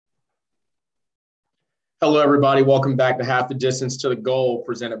Hello, everybody. Welcome back to Half the Distance to the Goal,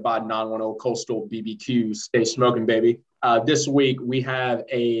 presented by 910 Coastal BBQ. Stay smoking, baby. This week, we have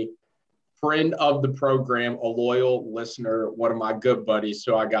a friend of the program, a loyal listener, one of my good buddies,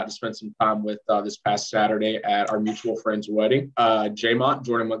 who I got to spend some time with this past Saturday at our mutual friend's wedding. Jamont,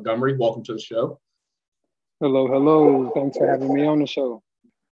 Jordan Montgomery, welcome to the show. Hello, hello. Thanks for having me on the show.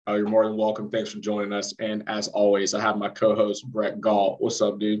 You're more than welcome. Thanks for joining us. And as always, I have my co-host, Brett Gall. What's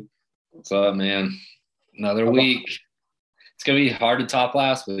up, dude? What's up, man? Another week. It's going to be hard to top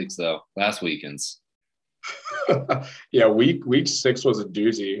last weekend's. Yeah, week 6 was a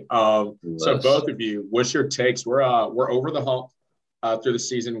doozy. So both of you, what's your takes? We're over the hump through the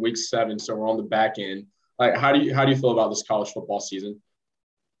season, week 7, so we're on the back end. Like, how do you feel about this college football season?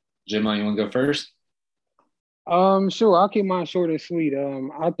 Jim, you want to go first? Sure. I'll keep mine short and sweet.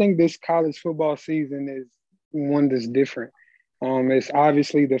 I think this college football season is one that's different. It's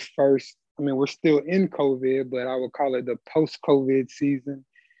obviously the first. I mean, we're still in COVID, but I would call it the post-COVID season.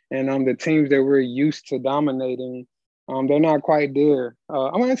 And the teams that we're used to dominating, they're not quite there.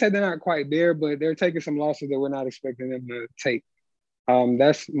 I wouldn't say they're not quite there, but they're taking some losses that we're not expecting them to take.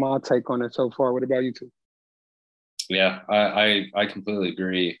 That's my take on it so far. What about you two? Yeah, I completely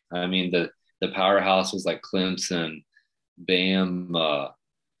agree. I mean, the powerhouses like Clemson, Bama,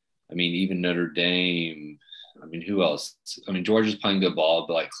 even Notre Dame. I mean, who else? I mean, Georgia's playing good ball,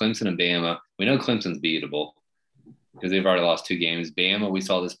 but like Clemson and Bama, we know Clemson's beatable because they've already lost 2 games. Bama, we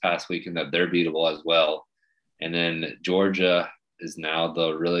saw this past weekend that they're beatable as well. And then Georgia is now the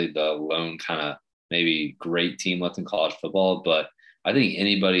lone kind of maybe great team left in college football. But I think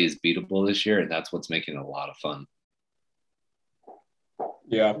anybody is beatable this year, and that's what's making it a lot of fun.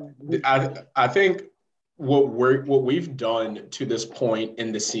 Yeah, I think what we've done to this point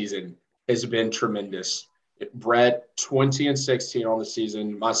in the season has been tremendous. Brett, 20-16 on the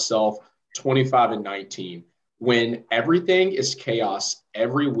season, myself, 25-19. When everything is chaos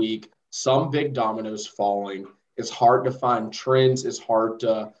every week, some big dominoes falling, it's hard to find trends. It's hard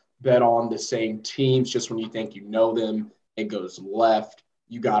to bet on the same teams just when you think you know them. It goes left.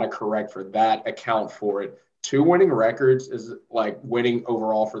 You got to correct for that, account for it. 2 winning records is like winning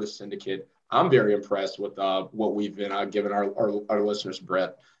overall for the syndicate. I'm very impressed with what we've been giving our listeners,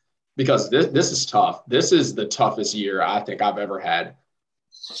 Brett. Because this is tough. This is the toughest year I think I've ever had.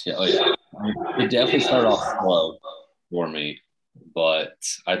 Yeah, it definitely started off slow for me, but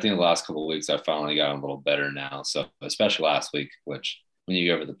I think the last couple of weeks I finally got a little better now. So especially last week, which when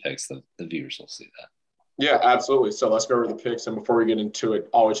you go over the picks, the viewers will see that. Yeah, absolutely. So let's go over the picks. And before we get into it,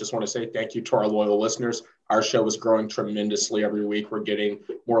 always just want to say thank you to our loyal listeners. Our show is growing tremendously every week. We're getting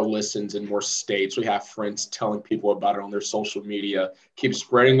more listens in more states. We have friends telling people about it on their social media. Keep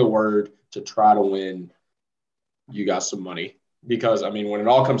spreading the word to try to win you got some money. Because, I mean, when it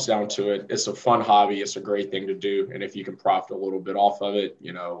all comes down to it, it's a fun hobby. It's a great thing to do. And if you can profit a little bit off of it,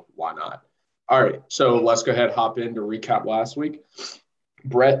 why not? All right, so let's go ahead and hop in to recap last week.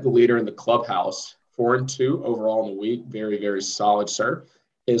 Brett, the leader in the clubhouse, 4-2 overall in the week. Very, very solid, sir.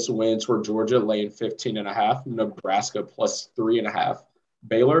 His wins were Georgia laying 15.5, Nebraska plus 3.5,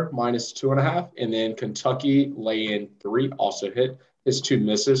 Baylor minus 2.5, and then Kentucky laying 3 also hit. His 2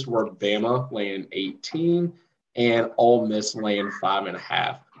 misses were Bama laying 18 and Ole Miss laying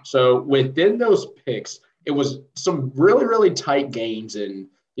 5.5. So within those picks, it was some really, really tight games and,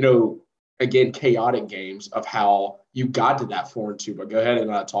 again, chaotic games of how you got to that 4-2. But go ahead and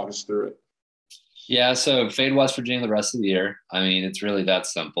talk us through it. Yeah, so fade West Virginia the rest of the year. I mean, it's really that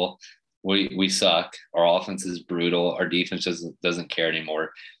simple. We suck. Our offense is brutal. Our defense doesn't care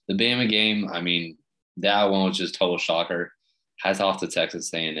anymore. The Bama game, I mean, that one was just total shocker. Hats off to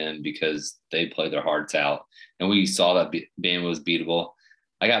Texas A&M because they played their hearts out, and we saw that Bama was beatable.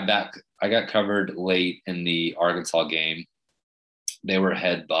 I got covered late in the Arkansas game. They were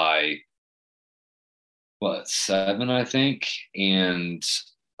ahead by 7, I think, and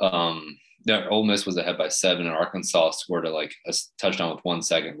Ole Miss was ahead by 7, and Arkansas scored a touchdown with 1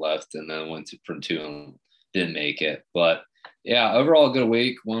 second left, and then went from 2 and didn't make it. But yeah, overall a good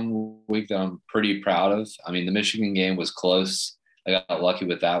week. One week that I'm pretty proud of. I mean, the Michigan game was close. I got lucky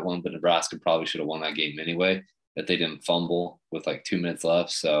with that one, but Nebraska probably should have won that game anyway, that they didn't fumble with 2 minutes left.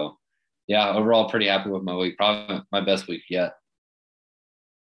 So yeah, overall pretty happy with my week. Probably my best week yet.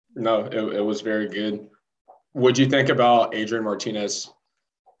 No, it was very good. What'd you think about Adrian Martinez?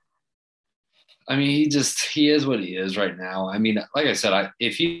 I mean, he is what he is right now. I mean, like I said,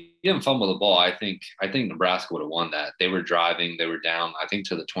 if he didn't fumble the ball, I think Nebraska would have won that. They were driving, they were down, I think,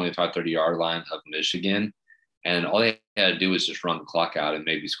 to the 25, 30-yard line of Michigan. And all they had to do was just run the clock out and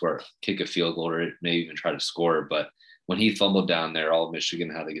maybe kick a field goal, or maybe even try to score. But when he fumbled down there, all Michigan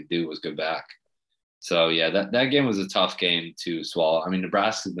had to do was go back. So yeah, that game was a tough game to swallow. I mean,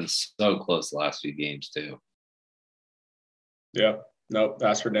 Nebraska's been so close the last few games too. Yeah. Nope,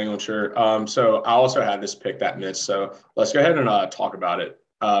 that's for dang on sure. So I also had this pick that missed. So let's go ahead and talk about it.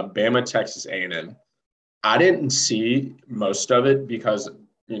 Bama, Texas A&M. I didn't see most of it because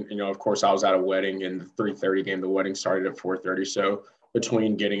of course, I was at a wedding and the 3:30 game. The wedding started at 4:30. So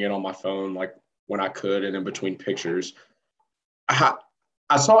between getting it on my phone, like when I could, and then between pictures,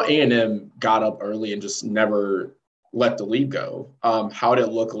 I saw A&M got up early and just never let the lead go. How did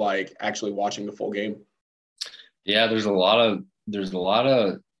it look like actually watching the full game? Yeah, there's a lot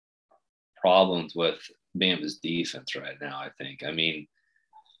of problems with Bama's defense right now. I think. I mean,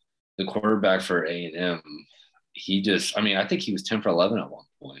 the quarterback for A&M, I think he was 10 for 11 at one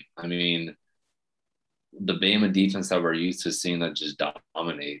point. I mean, the Bama defense that we're used to seeing that just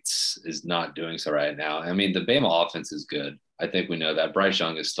dominates is not doing so right now. I mean, the Bama offense is good. I think we know that. Bryce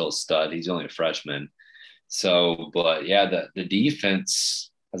Young is still a stud. He's only a freshman. So, but yeah, the defense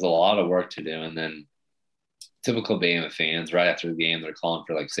has a lot of work to do. And then typical Bama fans, right after the game, they're calling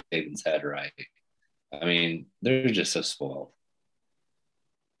for like Saban's head, right? I mean, they're just so spoiled.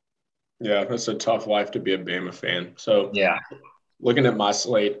 Yeah, it's a tough life to be a Bama fan. So Yeah. looking at my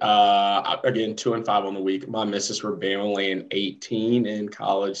slate, again, 2-5 on the week. My misses were Bama laying 18 in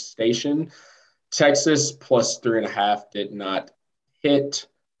College Station. Texas plus 3.5 did not hit.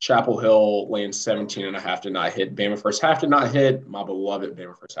 Chapel Hill laying 17.5 did not hit. Bama first half did not hit. My beloved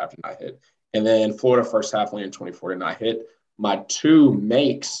Bama first half did not hit. And then Florida first half laying 24 did not hit. My two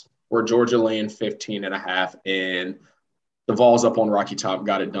makes were Georgia laying 15.5 and the Vols up on Rocky Top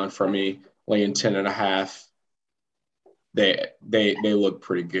got it done for me, laying 10.5. They look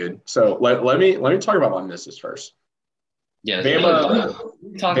pretty good. So let me talk about my misses first. Yeah,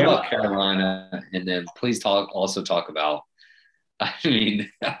 Bama, talk about Carolina, and then please also talk about. Just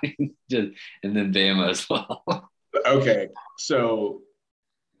and then Bama as well. Okay, so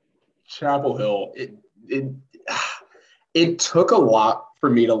Chapel Hill, it took a lot for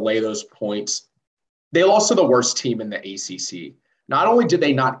me to lay those points. They lost to the worst team in the ACC. Not only did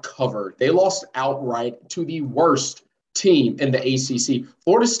they not cover, they lost outright to the worst team in the ACC.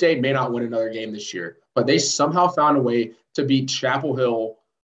 Florida State may not win another game this year, but they somehow found a way to beat Chapel Hill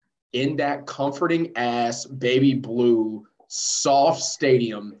in that comforting ass baby blue soft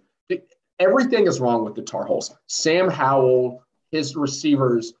stadium. Everything is wrong with the Tar Heels. Sam Howell, his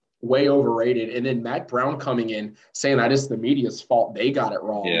receivers, way overrated. And then Matt Brown coming in saying that it's the media's fault. They got it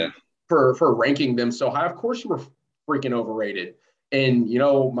wrong for ranking them so high. Of course you were freaking overrated. And,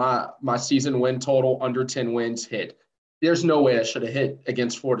 my season win total under 10 wins hit. There's no way I should have hit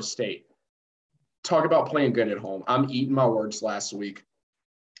against Florida State. Talk about playing good at home. I'm eating my words last week.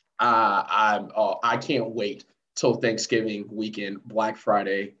 I can't wait till Thanksgiving weekend, Black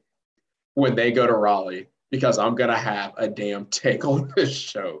Friday, when they go to Raleigh, because I'm going to have a damn take on this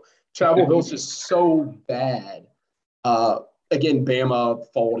show. Chapel Hill's just so bad. Again, Bama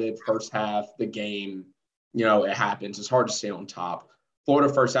folded first half, the game, it happens. It's hard to stay on top.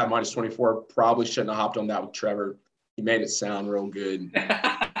 Florida first half minus 24, probably shouldn't have hopped on that with Trevor. He made it sound real good.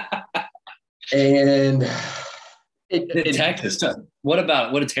 And Texas, what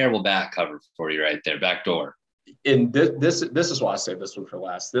a terrible back cover for you right there, back door. And this is why I saved this one for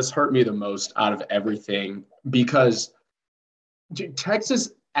last. This hurt me the most out of everything because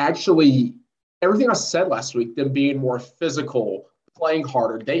Texas actually, everything I said last week, them being more physical, playing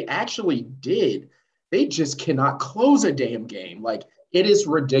harder, they actually did. They just cannot close a damn game. Like, it is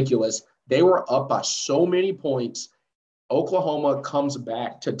ridiculous. They were up by so many points. Oklahoma comes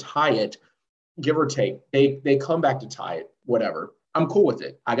back to tie it, give or take. They come back to tie it, whatever. I'm cool with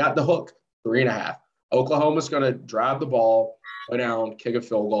it. I got the hook, 3.5. Oklahoma's going to drive the ball, go down, kick a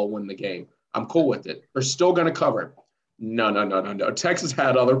field goal, win the game. I'm cool with it. They're still going to cover it. No. Texas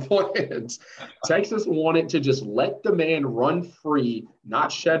had other plans. Texas wanted to just let the man run free, not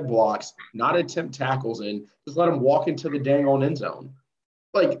shed blocks, not attempt tackles in, just let him walk into the dang on end zone.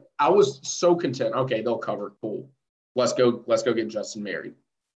 Like, I was so content. Okay, they'll cover. Cool. Let's go get Justin married.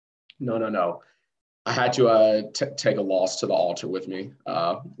 No. I had to take a loss to the altar with me,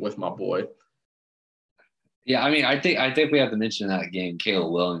 with my boy. Yeah, I mean, I think we have to mention that game,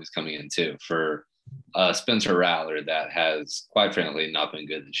 Caleb Williams coming in too for Spencer Rattler that has, quite frankly, not been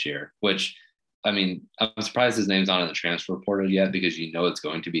good this year, which, I mean, I'm surprised his name's not in the transfer portal yet because it's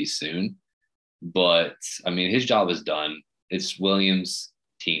going to be soon. But, I mean, his job is done. It's Williams'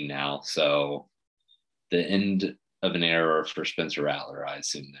 team now. So the end of an era for Spencer Rattler, I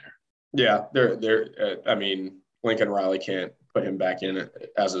assume there. Yeah, I mean, Lincoln Riley can't put him back in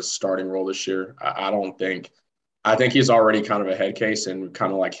as a starting role this year. I don't think I think he's already kind of a head case, and we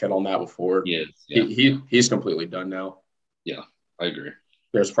kind of like hit on that before. Yes, yeah. He's completely done now. Yeah, I agree.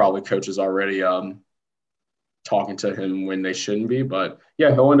 There's probably coaches already talking to him when they shouldn't be, but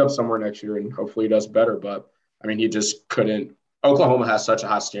yeah, he'll end up somewhere next year, and hopefully he does better. But I mean, he just couldn't. Oklahoma has such a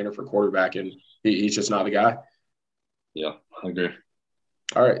high standard for quarterback, and he's just not the guy. Yeah, I agree.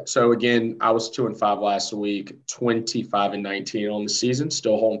 All right. So again, I was 2-5 last week, 25-19 on the season,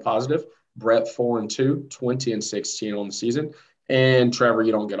 still holding positive. Brett 4-2, 20-16 on the season. And Trevor,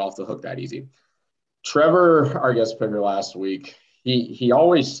 you don't get off the hook that easy. Trevor, our guest picker last week, he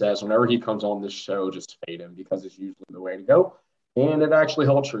always says whenever he comes on this show, just fade him because it's usually the way to go. And it actually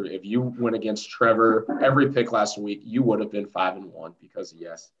held true. If you went against Trevor every pick last week, you would have been 5-1 because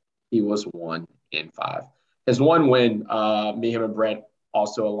yes, he was 1-5. His one win, me, him, and Brett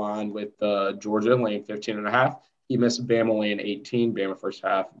also aligned with Georgia laying 15.5. He missed Bama laying 18. Bama first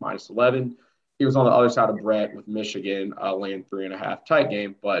half -11. He was on the other side of Brett with Michigan laying 3.5. Tight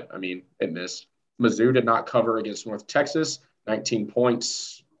game, but I mean it missed. Mizzou did not cover against North Texas. 19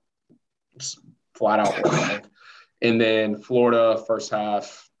 points, just flat out wrong. And then Florida first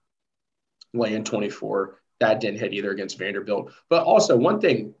half laying 24. That didn't hit either against Vanderbilt. But also one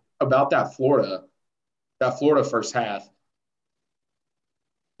thing about that Florida first half,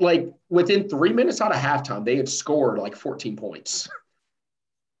 like within 3 minutes out of halftime, they had scored like 14 points.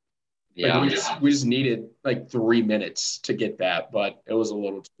 Yeah. Like we just needed like 3 minutes to get that, but it was a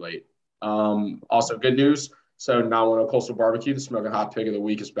little too late. Also, good news. So now on Coastal Barbecue, the Smoking Hot Pick of the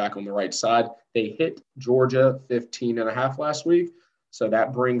Week is back on the right side. They hit Georgia 15.5 last week. So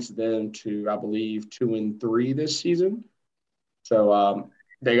that brings them to, I believe, 2-3 this season. So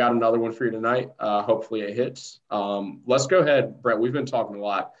they got another one for you tonight. Hopefully it hits. Let's go ahead, Brett. We've been talking a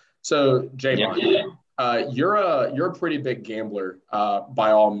lot. So, Jamon, you're a pretty big gambler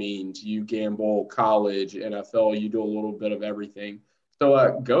by all means. You gamble college, NFL. You do a little bit of everything.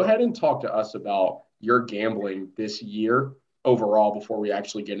 So go ahead and talk to us about your gambling this year overall before we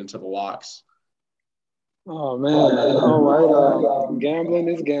actually get into the locks. Oh man! All right. Gambling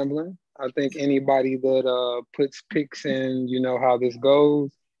is gambling. I think anybody that puts picks in, you know how this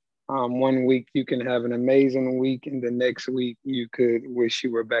goes. 1 week you can have an amazing week, and the next week you could wish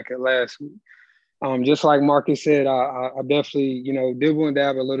you were back at last week. Just like Marcus said, I definitely, dibble and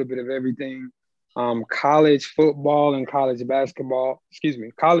dab a little bit of everything. College football and college basketball,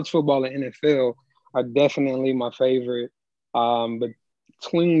 college football and NFL are definitely my favorite. But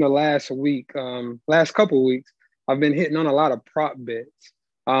between the last couple of weeks, I've been hitting on a lot of prop bets.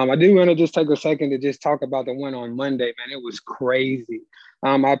 I do want to just take a second to just talk about the one on Monday, man. It was crazy.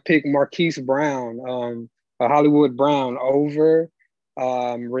 I picked Marquise Brown, Hollywood Brown over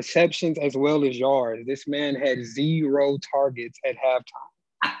receptions as well as yards. This man had 0 targets at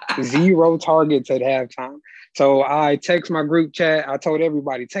halftime. 0 targets at halftime. So I text my group chat. I told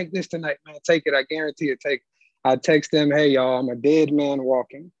everybody, take this tonight, man. Take it. I guarantee it. Take it. I text them, hey, y'all, I'm a dead man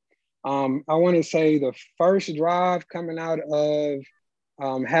walking. I want to say the first drive coming out of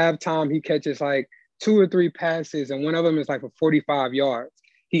halftime, he catches like 2 or 3 passes, and one of them is like for 45 yards.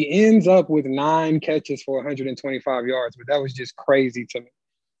 He ends up with 9 catches for 125 yards, but that was just crazy to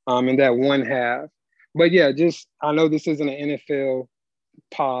me in that one half. But yeah, I know this isn't an NFL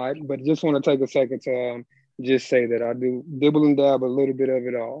pod, but just want to take a second to just say that I do dibble and dab a little bit of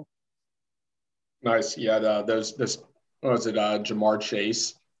it all. Nice. Yeah, what was it, Jamar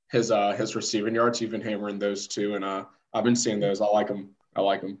Chase, his receiving yards, you've been hammering those too, and I've been seeing those. I like them.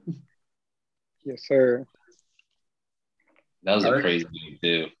 Yes, sir. That was a crazy game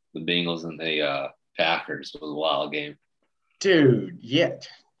too. The Bengals and the Packers was a wild game. Dude, yeah.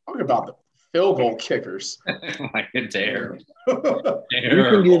 Talk about the field goal kickers. Like terrible.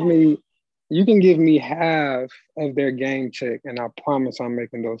 You can give me half of their game check, and I promise I'm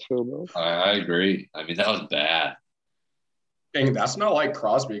making those field goals. I agree. I mean, that was bad. And that's not like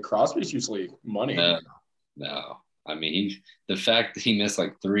Crosby. Crosby's usually money. No. I mean, the fact that he missed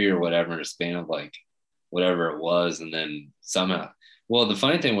like 3 or whatever in a span of like whatever it was, and then somehow. Well, the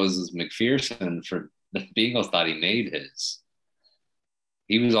funny thing was McPherson for the Bengals thought he made his.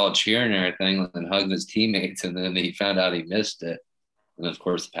 He was all cheering and everything and hugging his teammates, and then he found out he missed it. And of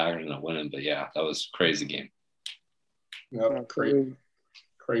course, the Packers ended up winning. But yeah, that was a crazy game. Yep,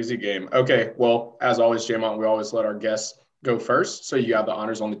 crazy game. Okay, well, as always, Jamont, we always let our guests go first. So you have the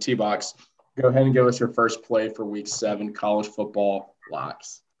honors on the tee box. Go ahead and give us your first play for Week 7 college football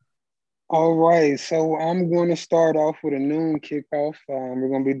locks. All right, so I'm going to start off with a noon kickoff. We're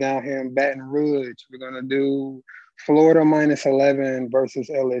going to be down here in Baton Rouge. We're going to do Florida -11 versus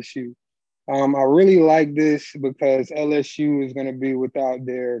LSU. I really like this because LSU is going to be without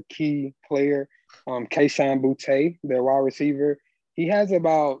their key player. Kayshon Boutte, their wide receiver. He has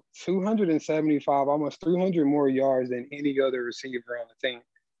about 275, almost 300 more yards than any other receiver on the team.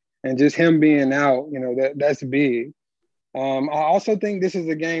 And just him being out, that's big. I also think this is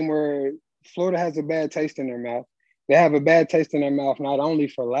a game where Florida has a bad taste in their mouth. They have a bad taste in their mouth not only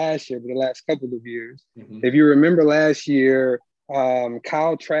for last year, but the last couple of years. Mm-hmm. If you remember last year,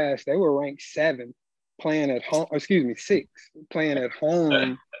 Kyle Trask, they were ranked 7th playing at home, 6th playing at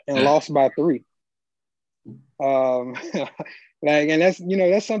home and lost by 3. And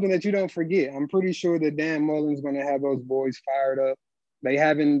that's something that you don't forget. I'm pretty sure that Dan Mullen's going to have those boys fired up. They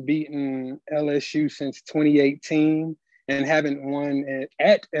haven't beaten LSU since 2018 and haven't won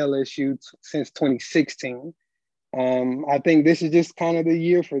at LSU since 2016. I think this is just kind of the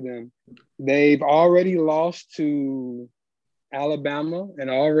year for them. They've already lost to Alabama and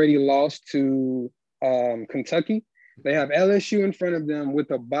already lost to Kentucky. They have LSU in front of them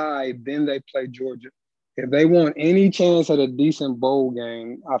with a bye, then they play Georgia. If they want any chance at a decent bowl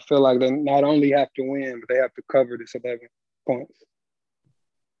game, I feel like they not only have to win, but they have to cover this 11 points.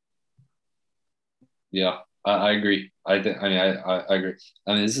 Yeah, I agree. I agree.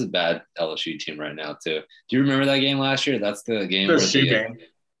 I mean, this is a bad LSU team right now too. Do you remember that game last year? That's the game. The shoe game.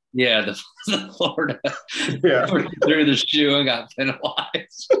 Yeah, the Florida. Yeah, threw the shoe and got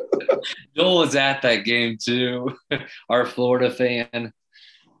penalized. Joel was at that game too. Our Florida fan.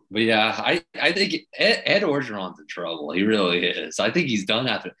 But yeah, I think Ed Orgeron's in trouble. He really is. I think he's done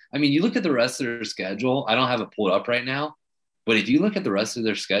after. I mean, you look at the rest of their schedule. I don't have it pulled up right now, but if you look at the rest of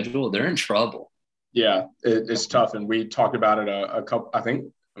their schedule, they're in trouble. Yeah, it's tough, and we talked about it a couple. I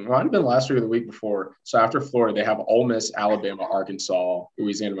think it might have been last week or the week before. So after Florida, they have Ole Miss, Alabama, Arkansas,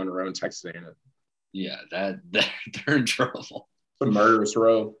 Louisiana Monroe, and Texas A&M. Yeah, they're in trouble. It's a murderous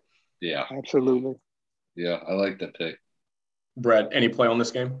row. Yeah, absolutely. Yeah, I like that pick. Brett, any play on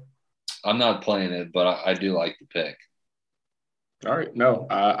this game? I'm not playing it, but I do like the pick. All right. No,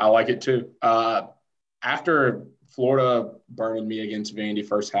 I like it too. After Florida burning me against Vandy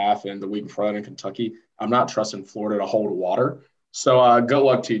first half and the week before that in Kentucky, I'm not trusting Florida to hold water. So good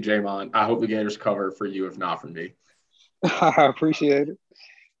luck to you, Jamon. I hope the Gators cover for you, if not for me. I appreciate it.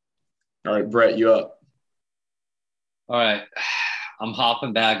 All right, Brett, you up. All right. I'm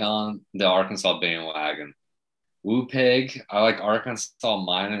hopping back on the Arkansas bandwagon. Woo Pig, I like Arkansas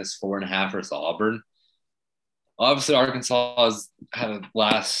 -4.5 versus Auburn. Obviously, Arkansas has had the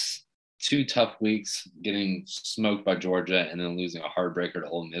last 2 tough weeks, getting smoked by Georgia and then losing a heartbreaker to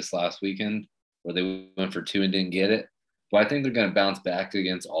Ole Miss last weekend, where they went for 2 and didn't get it. But I think they're going to bounce back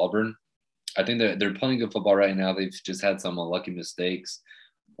against Auburn. I think they're playing good football right now. They've just had some unlucky mistakes,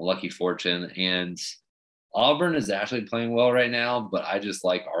 lucky fortune, and Auburn is actually playing well right now, but I just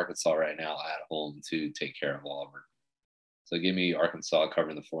like Arkansas right now at home to take care of Auburn. So give me Arkansas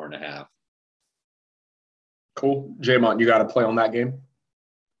covering the 4.5. Cool. Jamont, you got to play on that game?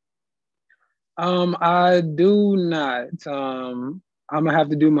 I do not. I'm going to have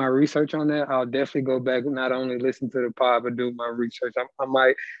to do my research on that. I'll definitely go back, not only listen to the pod, but do my research. I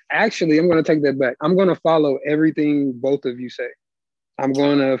might – actually, I'm going to take that back. I'm going to follow everything both of you say. I'm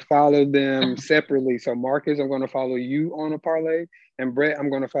going to follow them separately. So, Marcus, I'm going to follow you on a parlay. And, Brett, I'm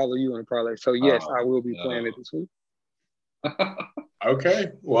going to follow you on a parlay. So, yes, I will be playing it this week.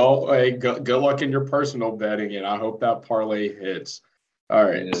 Okay. Well, hey, good luck in your personal betting, and I hope that parlay hits. All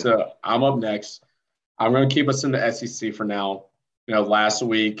right. Yeah. So, I'm up next. I'm going to keep us in the SEC for now. Last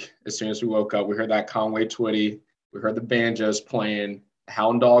week, as soon as we woke up, we heard that Conway Twitty. We heard the banjos playing.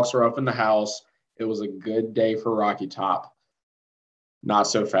 Hound dogs are up in the house. It was a good day for Rocky Top. Not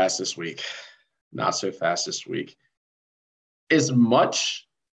so fast this week. Not so fast this week. As much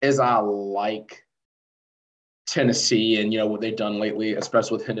as I like Tennessee and, what they've done lately,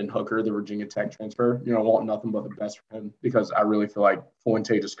 especially with Hendon Hooker, the Virginia Tech transfer, I want nothing but the best for him because I really feel like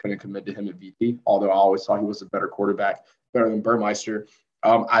Fuente just couldn't commit to him at VT, although I always thought he was a better quarterback, better than Burmeister.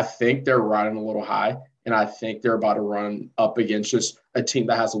 I think they're riding a little high, and I think they're about to run up against just a team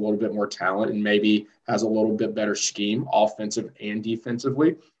that has a little bit more talent and maybe has a little bit better scheme, offensive and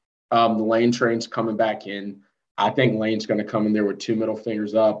defensively. The Lane train's coming back in. I think Lane's going to come in there with 2 middle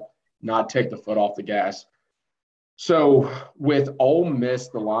fingers up, not take the foot off the gas. So with Ole Miss,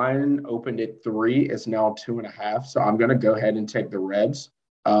 the line opened at 3. It's now 2.5. So I'm going to go ahead and take the Rebs,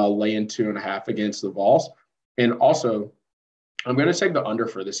 laying 2.5 against the Vols. And also, I'm going to take the under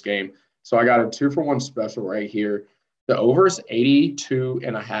for this game. So I got a 2-for-1 special right here. The over is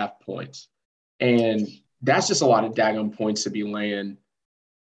 82.5 points. And that's just a lot of daggone points to be laying.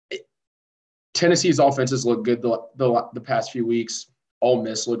 Tennessee's offenses look good the past few weeks. Ole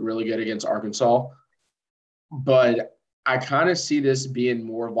Miss looked really good against Arkansas. But I kind of see this being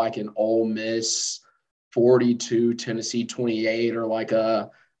more like an Ole Miss 42, Tennessee 28, or like a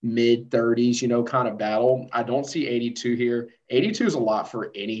mid 30s, kind of battle. I don't see 82 here. 82 is a lot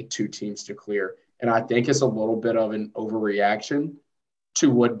for any two teams to clear. And I think it's a little bit of an overreaction to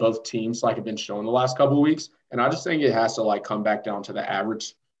what both teams have been showing the last couple of weeks. And I just think it has to come back down to the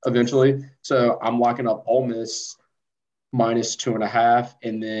average eventually. So I'm locking up Ole Miss minus 2.5,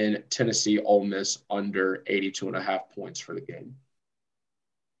 and then Tennessee Ole Miss under 82.5 points for the game.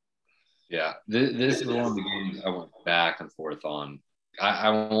 Yeah, this is one of the games I went back and forth on. I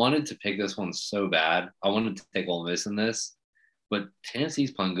wanted to pick this one so bad. I wanted to take Ole Miss in this, but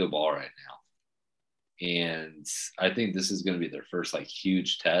Tennessee's playing good ball right now. And I think this is going to be their first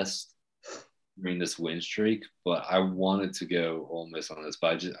huge test during this win streak. But I wanted to go Ole Miss on this,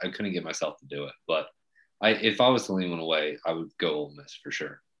 but I couldn't get myself to do it. But if I was to lean one away, I would go Ole Miss for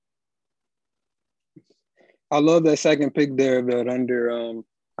sure. I love that second pick there, but under.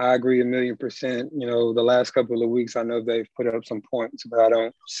 I agree 1,000,000%. The last couple of weeks, I know they've put up some points, but I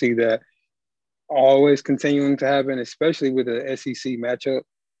don't see that always continuing to happen, especially with the SEC matchup.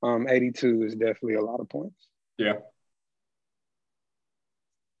 82 is definitely a lot of points. Yeah.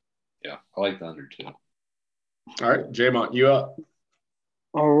 Yeah, I like the under too. All right, J-Mont, you up?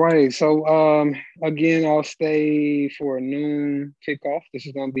 All right. So, again, I'll stay for a noon kickoff. This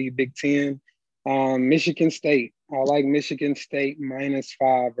is going to be Big Ten. Michigan State. I like Michigan State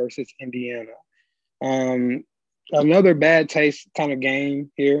 -5 versus Indiana. Another bad taste kind of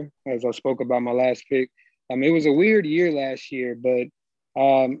game here, as I spoke about my last pick. It was a weird year last year, but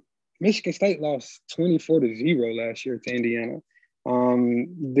Michigan State lost 24-0 last year to Indiana.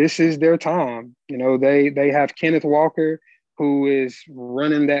 This is their time. They have Kenneth Walker, who is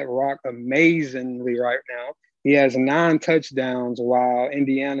running that rock amazingly right now. He has 9 touchdowns, while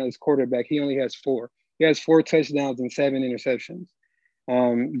Indiana's quarterback, he only has 4. He has 4 touchdowns and 7 interceptions.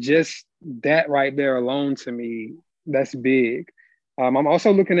 Just that right there alone, to me, that's big. I'm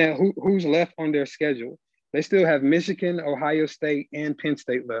also looking at who's left on their schedule. They still have Michigan, Ohio State, and Penn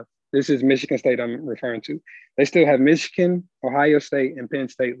State left. This is Michigan State I'm referring to. They still have Michigan, Ohio State, and Penn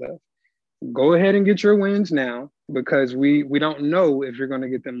State left. Go ahead and get your wins now, because we don't know if you're going to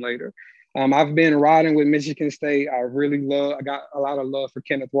get them later. I've been riding with Michigan State. I got a lot of love for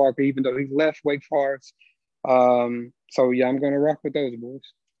Kenneth Walker, even though he left Wake Forest. So, yeah, I'm going to rock with those boys.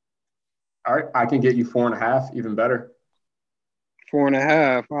 All right. I can get you 4.5, even better.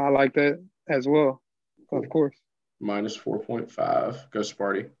 4.5. I like that as well, cool. Of course. Minus 4.5. Go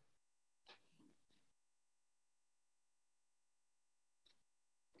Sparty.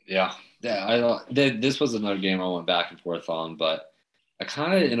 Yeah. This was another game I went back and forth on, but I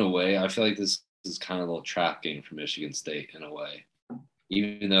kind of, in a way, I feel like this is kind of a little trap game for Michigan State in a way.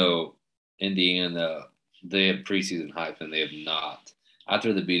 Even though Indiana, they have preseason hype and they have not.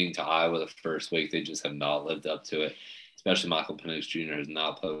 After the beating to Iowa the first week, they just have not lived up to it. Especially Michael Penix Jr. has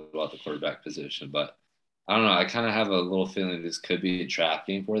not played well at the quarterback position. But I don't know. I kind of have a little feeling this could be a trap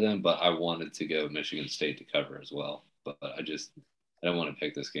game for them, but I wanted to go Michigan State to cover as well. But I don't want to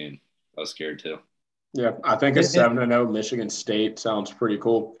pick this game. I was scared too. Yeah, I think a 7-0 Michigan State sounds pretty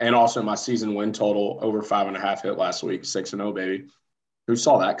cool. And also my season win total over 5.5 hit last week, 6-0, baby. Who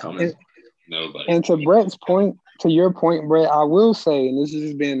saw that coming? Nobody. And to Brett's point, to your point, Brett, I will say, and this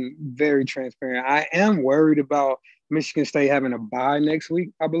has been very transparent, I am worried about Michigan State having a bye next week,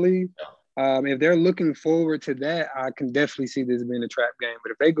 I believe. Yeah. If they're looking forward to that, I can definitely see this being a trap game.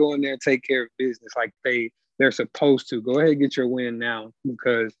 But if they go in there and take care of business like they're supposed to, go ahead and get your win now,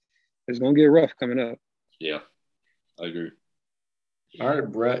 because it's going to get rough coming up. Yeah, I agree. All right,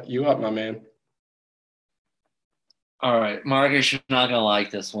 Brett, you up, my man. All right, Marcus, you're not going to like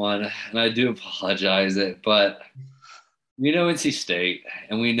this one, and I do apologize but we know NC State,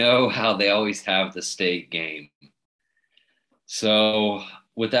 and we know how they always have the state game. So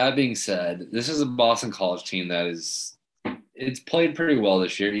with that being said, this is a Boston College team that it's played pretty well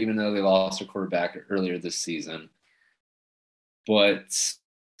this year, even though they lost their quarterback earlier this season. But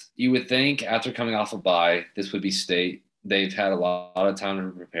you would think after coming off a bye, this would be State. They've had a lot of time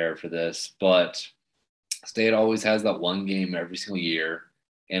to prepare for this, but State always has that one game every single year.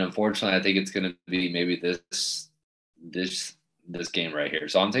 And unfortunately, I think it's going to be maybe this game right here.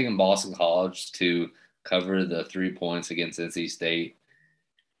 So I'm taking Boston College to cover the 3 points against NC State.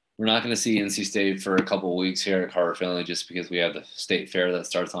 We're not going to see NC State for a couple of weeks here at Carter Finley just because we have the State Fair that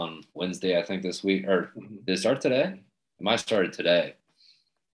starts on Wednesday, I think, this week. Or did it start today? It might have started today.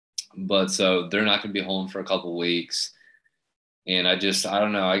 But so they're not going to be home for a couple of weeks. And I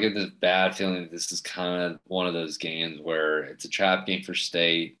don't know. I get this bad feeling that this is kind of one of those games where it's a trap game for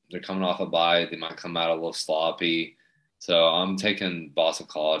State. They're coming off a bye. They might come out a little sloppy. So I'm taking Boston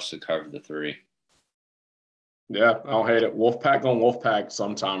College to cover the 3. Yeah, I don't hate it. Wolfpack going Wolfpack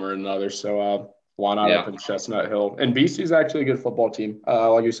sometime or another. So why not Yeah. up in Chestnut Hill? And BC's actually a good football team.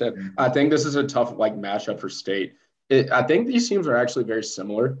 Like you said, I think this is a tough like matchup for state. I think these teams are actually very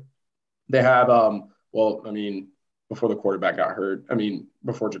similar. They have well, I mean, before the quarterback got hurt. I mean,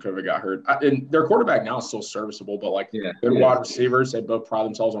 before Jacoby got hurt. And their quarterback now is still serviceable, but like Yeah. good wide receivers, they both pride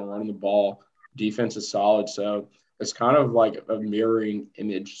themselves on running the ball. Defense is solid, so it's kind of like a mirroring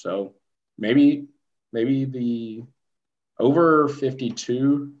image. So maybe the over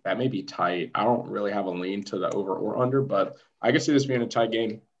 52, that may be tight. I don't really have a lean to the over or under, but I can see this being a tight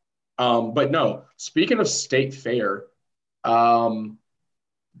game. But no, speaking of state fair, um,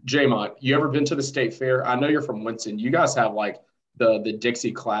 Jamont, you ever been to the state fair? I know you're from Winston. You guys have like the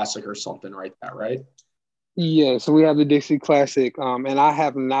Dixie Classic or something like that, right? Yeah, so we have the Dixie Classic, and I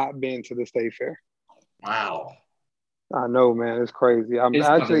have not been to the State Fair. Wow. I know, man, it's crazy. It's I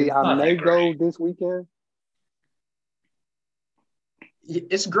not may that go great. this weekend.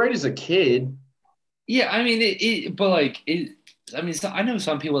 It's great as a kid. Yeah, I mean but like it. I mean, I know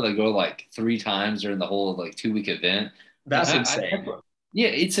some people that go like 3 times during the whole like 2-week event, and That's insane. yeah,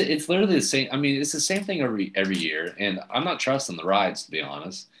 it's literally the same. I mean, it's the same thing every year, and I'm not trusting the rides to be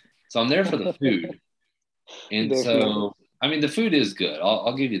honest. So I'm there for the food, and Definitely. so I mean the food is good.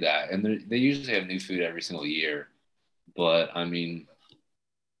 I'll give you that, and they usually have new food every single year. But I mean,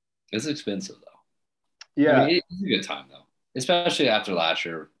 it's expensive though. I mean, Yeah. it's a good time though, especially after last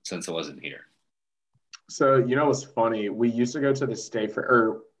year since I wasn't here. So you know what's funny? We used to go to the state fair,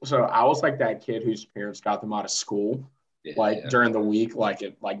 or so I was like that kid whose parents got them out of school, like Yeah, during the week, like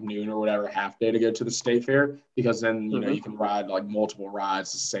at like noon or whatever, half day to go to the state fair because then Hmm. you can ride like multiple rides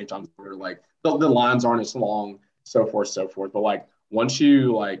at the same time. Like the lines aren't as long, so forth, so forth. But like once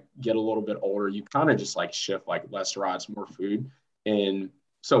you like get a little bit older, you kind of just like shift like less rides, more food. And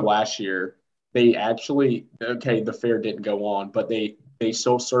so last year they actually okay, the fair didn't go on, but they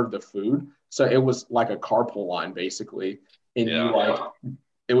still served the food. So it was like a carpool line basically. And you yeah, like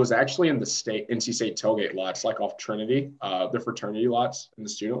it was actually in the state NC State tailgate lots, like off Trinity, the fraternity lots and the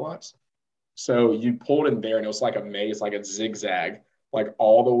student lots. So you pulled in there and it was like a maze, like a zigzag, like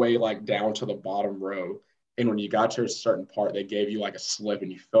all the way like down to the bottom row. And when you got to a certain part, they gave you like a slip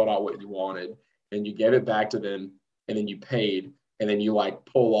and you filled out what you wanted and you gave it back to them and then you paid and then you like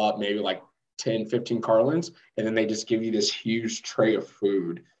pull up maybe like 10, 15 carlins and then they just give you this huge tray of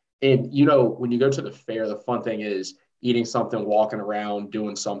food. And when you go to the fair, the fun thing is eating something, walking around,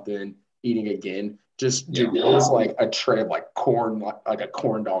 doing something, eating again. Just yeah. dude, it was like a tray of like corn, like a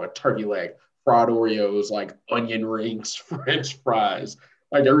corn dog, a turkey leg, fried Oreos, like onion rings, French fries,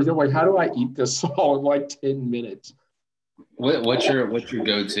 like everything. Like, how do I eat this all in like 10 minutes? What's your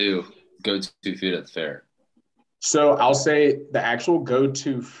go to food at the fair? So I'll say the actual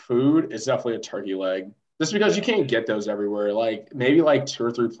go-to food is definitely a turkey leg. Just because you can't get those everywhere. Like maybe like 2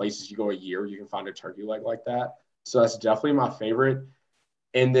 or 3 places you go a year, you can find a turkey leg like that. So that's definitely my favorite.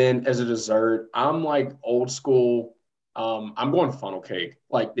 And then as a dessert, I'm like old school. I'm going funnel cake,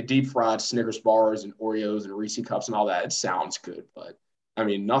 like the deep fried Snickers bars and Oreos and Reese cups and all that. It sounds good, but I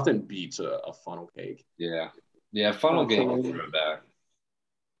mean, nothing beats a funnel cake. Yeah, yeah. Funnel cake is Absolutely. throwback.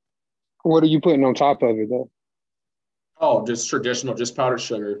 What are you putting on top of it though? Oh, just traditional, just powdered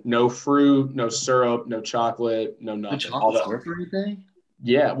sugar, no fruit, no syrup, no chocolate, no The nothing. All chocolate that. syrup or anything?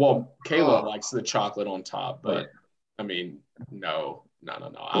 Yeah, well, Kayla Oh, likes the chocolate on top, yeah. but I mean, no, no, no,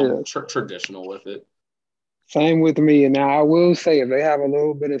 no. I'm Yeah. traditional with it. Same with me. And now I will say if they have a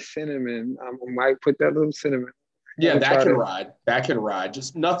little bit of cinnamon, I might put that little cinnamon. I Yeah, gotta that try can that. ride. That can ride.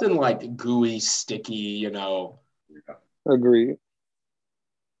 Just nothing like gooey, sticky. Agreed.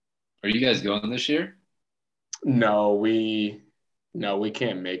 Are you guys going this year? No, we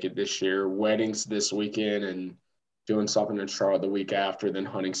can't make it this year. Weddings this weekend and doing something in Charlotte the week after, then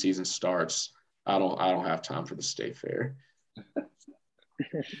hunting season starts. I don't have time for the state fair.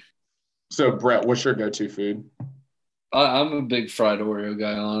 So Brett, what's your go-to food? I'm a big fried Oreo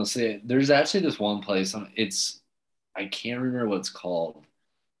guy, honestly. There's actually this one place. I can't remember what it's called,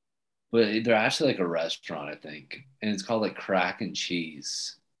 but they're actually like a restaurant, I think, and it's called like Crack and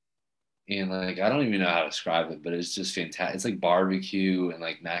Cheese. And like I don't even know how to describe it, but it's just fantastic. It's like barbecue and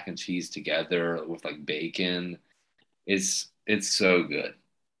like mac and cheese together with like bacon. It's so good.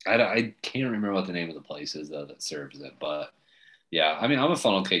 I can't remember what the name of the place is though that serves it, but yeah, I mean I'm a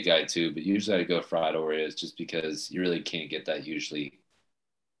funnel cake guy too, but usually I go fried Oreos just because you really can't get that usually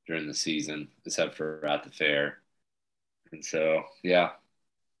during the season, except for at the fair. And so yeah,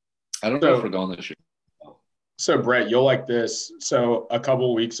 I don't know if we're So going this year. so Brett, you'll like this. So a couple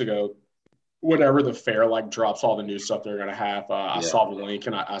of weeks ago, whenever the fair like drops all the new stuff they're gonna have, I Yeah. saw the link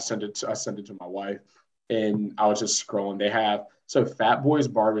and I sent it to my wife, and I was just scrolling. They have so Fat Boys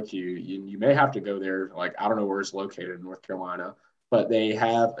Barbecue. You may have to go there. Like I don't know where it's located in North Carolina, but they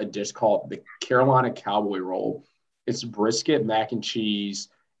have a dish called the Carolina Cowboy Roll. It's brisket, mac and cheese,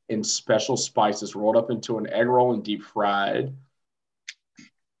 and special spices rolled up into an egg roll and deep fried.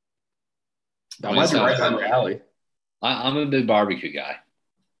 That might be right down your alley. I'm a big barbecue guy.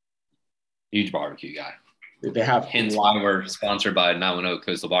 Huge barbecue guy. They have hence why we're sponsored by 910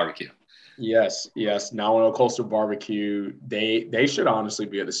 Coastal Barbecue. Yes. 910 Coastal Barbecue. They should honestly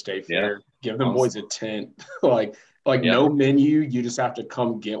be at the state fair. Give them boys a tent. like no menu. You just have to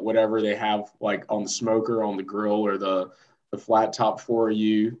come get whatever they have like on the smoker, on the grill, or the flat top for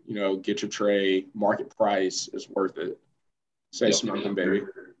you. You know, get your tray. Market price is worth it. Say smoking, baby.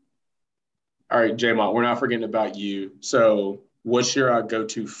 All right, J-Mont, we're not forgetting about you. So what's your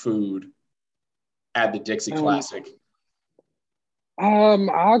go-to food at the Dixie Classic?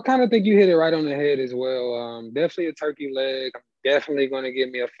 I kind of think you hit it right on the head as well. Definitely a turkey leg. I'm definitely going to give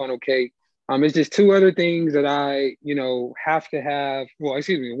me a funnel cake. It's just two other things that I, have to have. Well,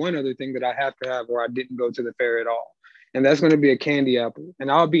 excuse me, one other thing that I have to have or I didn't go to the fair at all. And that's going to be a candy apple.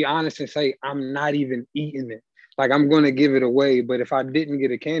 And I'll be honest and say, I'm not even eating it. Like I'm going to give it away. But if I didn't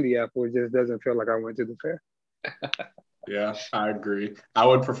get a candy apple, it just doesn't feel like I went to the fair. Yeah, I agree. I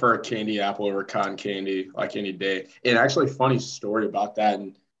would prefer a candy apple over cotton candy like any day. And actually, funny story about that.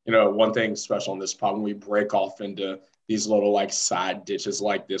 And, one thing special in this pod, when we break off into these little like side ditches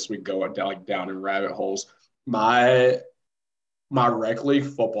like this, we go down in rabbit holes. My rec league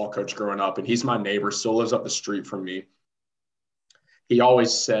football coach growing up, and he's my neighbor, still lives up the street from me. He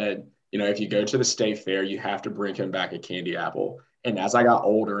always said, if you go to the state fair, you have to bring him back a candy apple. And as I got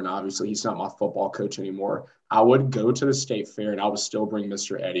older, and obviously he's not my football coach anymore, I would go to the state fair and I would still bring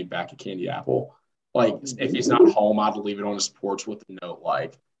Mr. Eddie back a candy apple. Like if he's not home, I'd leave it on his porch with a note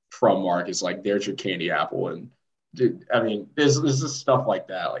like from Marcus, like there's your candy apple. And dude, I mean, there's just stuff like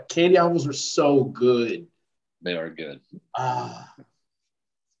that. Like candy apples are so good. They are good.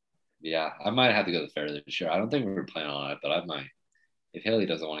 Yeah, I might have to go to the fair this year. I don't think we were planning on it, but I might. If Haley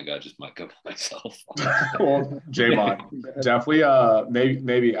doesn't want to go, I just might go myself. Well, J-Mon, definitely.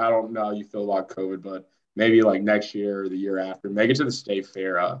 Maybe I don't know how you feel about COVID, but maybe like next year or the year after, make it to the state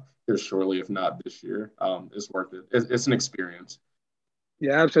fair here shortly, if not this year. It's worth it. It's an experience.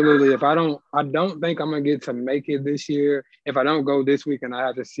 Yeah, absolutely. I don't think I'm gonna get to make it this year. If I don't go this weekend, I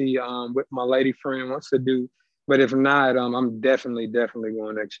have to see what my lady friend wants to do. But if not, I'm definitely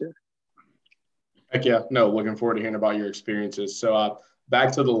going next year. Heck yeah. No, looking forward to hearing about your experiences. So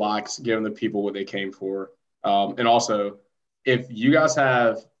back to the locks, giving the people what they came for. And also, if you guys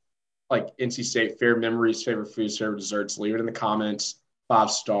have like NC State fair memories, favorite foods, favorite desserts, leave it in the comments.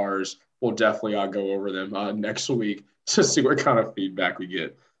 5 stars. We'll definitely go over them next week to see what kind of feedback we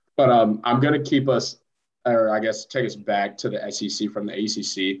get. But I'm going to keep us, or I guess take us back to the SEC from the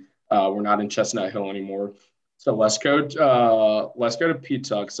ACC. We're not in Chestnut Hill anymore. So let's go to Pete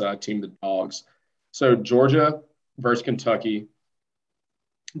Tuck's team, the Dogs. So Georgia versus Kentucky.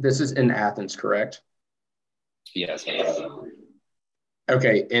 This is in Athens, correct? Yes.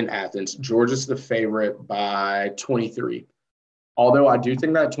 Okay, in Athens. Georgia's the favorite by 23. Although I do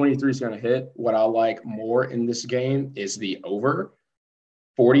think that 23 is going to hit, what I like more in this game is the over.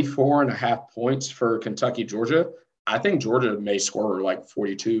 44.5 points for Kentucky, Georgia. I think Georgia may score like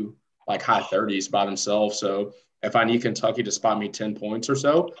 42, like high 30s by themselves. So if I need Kentucky to spot me 10 points or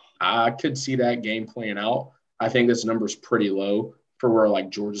so, I could see that game playing out. I think this number is pretty low for where like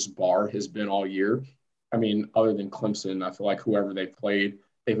Georgia's bar has been all year. I mean, other than Clemson, I feel like whoever they've played,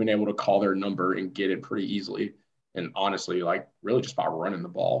 they've been able to call their number and get it pretty easily. And honestly, like really just by running the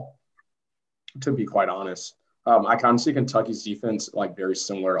ball, to be quite honest. I kind of see Kentucky's defense like very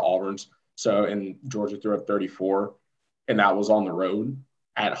similar to Auburn's. So, and Georgia threw up 34, and that was on the road.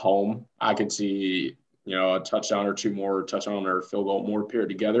 At home, I could see, a touchdown or two more, touchdown or field goal more paired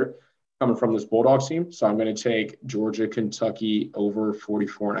together coming from this Bulldogs team. So I'm going to take Georgia, Kentucky over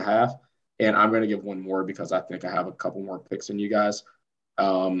 44.5. And I'm going to give one more because I think I have a couple more picks than you guys.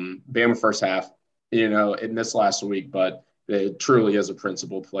 Bama first half, in this last week, but it truly is a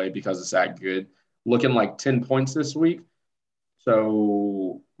principal play because it's that good. Looking like 10 points this week.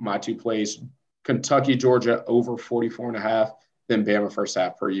 So my two plays, Kentucky, Georgia over 44.5, then Bama first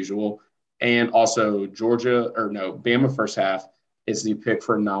half per usual. And also Bama first half is the pick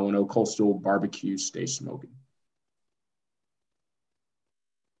for 910 Coastal Barbecue Stay Smoking.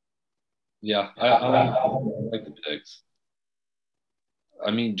 Yeah, I like the picks.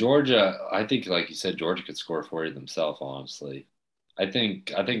 I mean, Georgia, I think, like you said, Georgia could score for you themselves, honestly. I think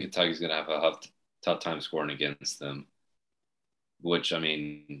Kentucky's going to have a tough time scoring against them, which I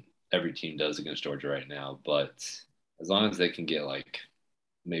mean every team does against Georgia right now. But as long as they can get like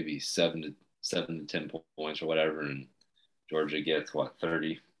maybe 7 to 10 points or whatever, and Georgia gets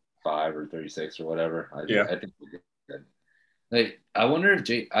 35 or 36 or whatever, I think we'll get good. Like I wonder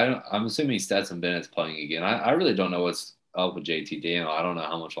if I'm assuming Stetson Bennett's playing again. I really don't know what's up with JT Daniel. I don't know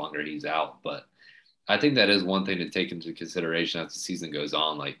how much longer he's out, but I think that is one thing to take into consideration as the season goes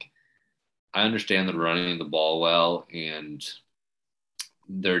on. Like, I understand they're running the ball well and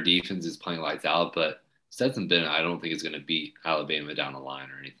their defense is playing lights out, but Stetson Bennett, I don't think is going to beat Alabama down the line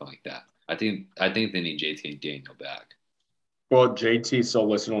or anything like that. I think they need JT Daniel back. Well, JT's still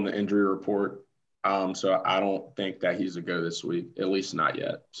listed on the injury report, so I don't think that he's a go this week, at least not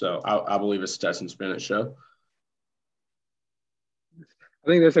yet. So I believe it's Stetson Bennett's show. I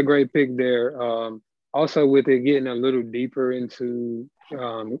think that's a great pick there. Also, with it getting a little deeper into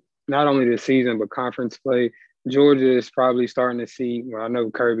not only the season but conference play, Georgia is probably starting to see. Well, I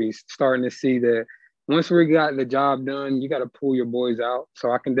know Kirby's starting to see that once we got the job done, you got to pull your boys out.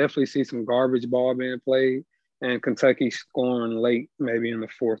 So I can definitely see some garbage ball being played and Kentucky scoring late, maybe in the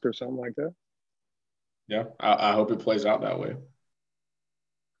fourth or something like that. Yeah, I hope it plays out that way.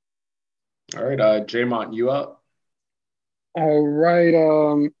 All right, J-Mont, you up? All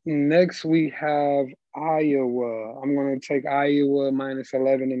right. Next we have Iowa. I'm going to take Iowa minus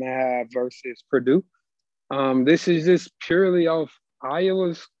 11.5 versus Purdue. This is just purely off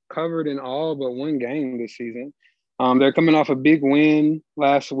Iowa's covered in all but one game this season. They're coming off a big win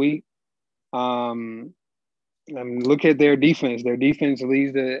last week. Look at their defense. Their defense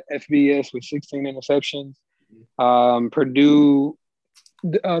leads the FBS with 16 interceptions. Purdue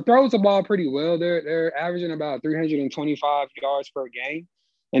throws the ball pretty well. They're averaging about 325 yards per game.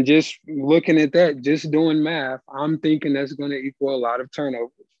 And just looking at that, just doing math, I'm thinking that's going to equal a lot of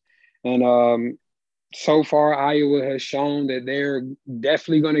turnovers. And so far, Iowa has shown that they're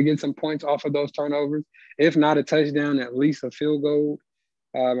definitely going to get some points off of those turnovers. If not a touchdown, at least a field goal.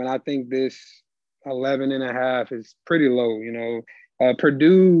 And I think this 11.5 is pretty low.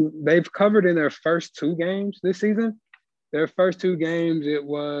 Purdue, they've covered in their first two games this season. Their first two games, it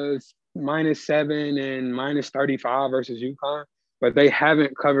was -7 and -35 versus UConn, but they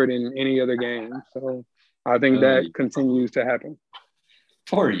haven't covered in any other game. So I think that continues to happen.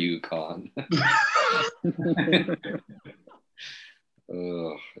 For UConn.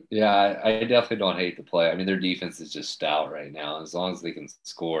 Yeah, I definitely don't hate the play. I mean, their defense is just stout right now. As long as they can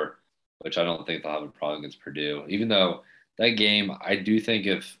score, which I don't think they'll have a problem against Purdue. Even though that game, I do think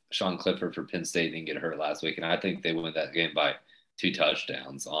if Sean Clifford for Penn State didn't get hurt last week, and I think they win that game by 2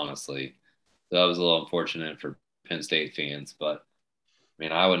 touchdowns, honestly. So that was a little unfortunate for Penn State fans. But, I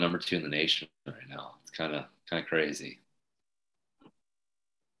mean, Iowa number 2 in the nation right now. It's kind of crazy.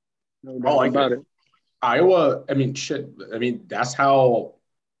 No doubt about it. Iowa, I mean, shit. I mean, that's how,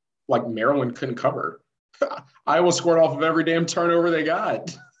 like, Maryland couldn't cover. Iowa scored off of every damn turnover they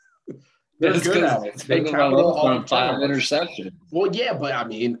got. They're good at it. They capitalized on 5 interceptions. Well, yeah, but I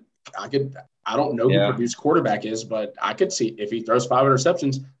mean, I don't know who Purdue's quarterback is, but I could see if he throws 5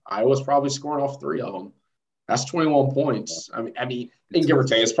 interceptions, Iowa's probably scoring off 3 of them. That's 21 points. I mean, give or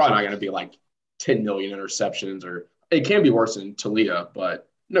take, it's probably not going to be like 10 million interceptions, or it can be worse than Toledo, but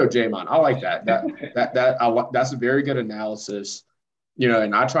no, J-Mon, I like that. That's a very good analysis.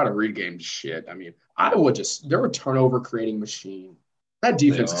 And I try to read game shit. I mean, Iowa they're a turnover creating machine. That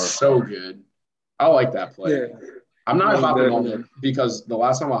defense is so good. I like that play. Yeah. I'm not hopping on it because the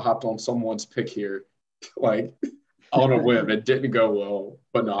last time I hopped on someone's pick here, like on a whim, it didn't go well.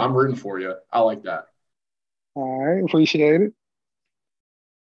 But no, I'm rooting for you. I like that. All right, appreciate it.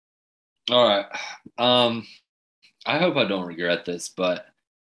 All right. I hope I don't regret this, but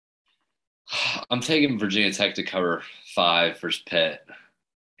I'm taking Virginia Tech to cover 5 versus Pitt.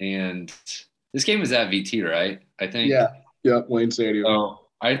 And this game is at VT, right? I think. Yeah. Yep, Wayne Stadium. So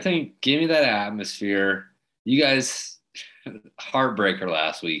I think give me that atmosphere. You guys, heartbreaker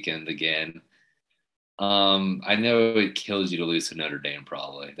last weekend again. I know it kills you to lose to Notre Dame.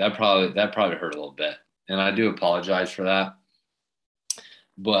 Probably that probably hurt a little bit, and I do apologize for that.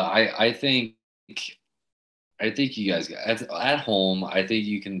 But I think you guys at home. I think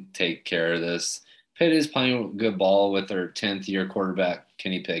you can take care of this. Pitt is playing good ball with their 10th year quarterback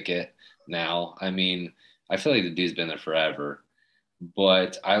Kenny Pickett. Now, I mean, I feel like the dude's been there forever,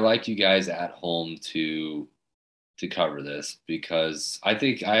 but I like you guys at home to cover this because I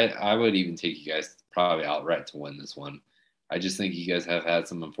think I would even take you guys probably outright to win this one. I just think you guys have had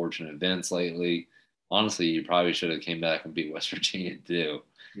some unfortunate events lately. Honestly, you probably should have came back and beat West Virginia too.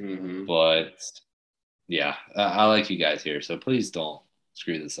 Mm-hmm. But Yeah, I like you guys here, so please don't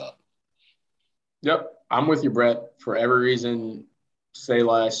screw this up. Yep, I'm with you, Brett. For every reason, say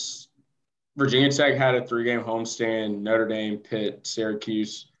less. Virginia Tech had a 3-game homestand. Notre Dame, Pitt,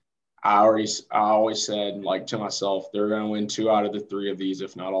 Syracuse. I always said like to myself, they're going to win 2 out of the 3 of these,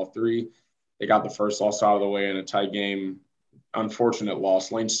 if not all 3. They got the first loss out of the way in a tight game. Unfortunate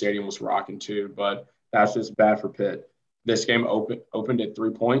loss. Lane Stadium was rocking too, but that's just bad for Pitt. This game opened at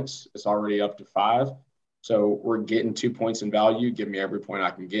 3 points. It's already up to 5. So we're getting 2 points in value. Give me every point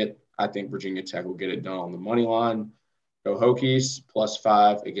I can get. I think Virginia Tech will get it done on the money line. Go Hokies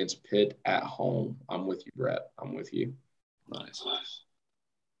 +5 against Pitt at home. I'm with you, Brett. I'm with you. Nice.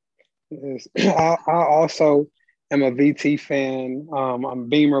 Yes. I also am a VT fan. I'm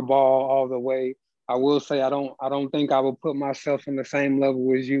Beamer ball all the way. I will say I don't think I will put myself on the same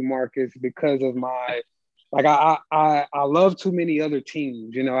level as you, Marcus, because of my like I love too many other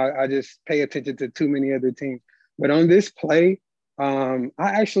teams. You know, I just pay attention to too many other teams. But on this play, I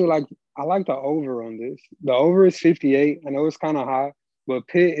like the over on this. The over is 58. I know it's kind of high, but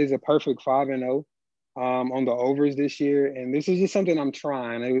Pitt is a perfect 5-0 on the overs this year. And this is just something I'm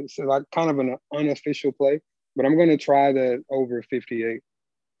trying. It's like kind of an unofficial play, but I'm going to try the over 58.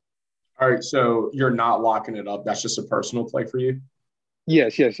 All right, so you're not locking it up. That's just a personal play for you.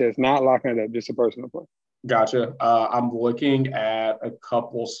 Yes, yes, yes. Not locking it up, just a personal play. Gotcha. I'm looking at a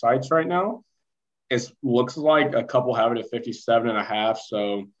couple sites right now. It looks like a couple have it at 57.5.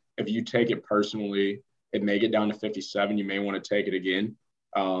 So if you take it personally, it may get down to 57. You may want to take it again.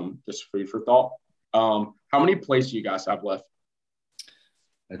 Just food for thought. How many plays do you guys have left?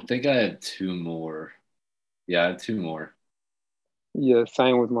 I think I had 2 more. Yeah, I had 2 more. Yeah,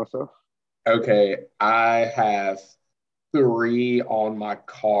 same with myself. Okay, I have 3 on my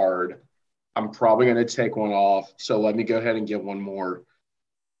card. I'm probably going to take one off. So let me go ahead and get one more.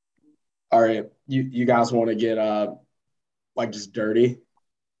 All right, you guys want to get like just dirty?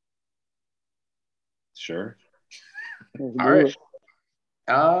 Sure. Let's All do right.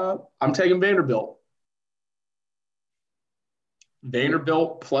 it. I'm taking Vanderbilt.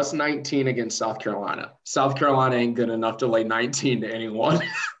 Vanderbilt +19 against South Carolina. South Carolina ain't good enough to lay 19 to anyone.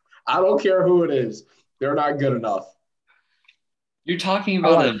 I don't care who it is. They're not good enough. You're talking I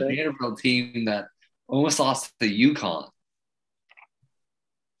about like a that. Vanderbilt team that almost lost to UConn.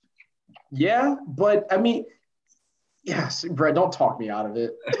 Yeah, but I mean, yes, Brett, don't talk me out of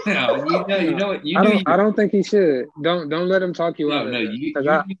it. No, you No, know what? You do I you. don't think he should. Don't let him talk you No, out of no, that. you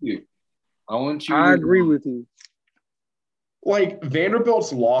Because you do you. I want you I to agree with you. Like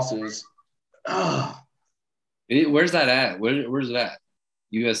Vanderbilt's losses. ah, where's that at? Where's it at?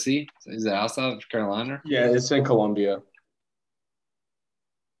 USC? Is it outside of Carolina? yeah, it's in Columbia. I,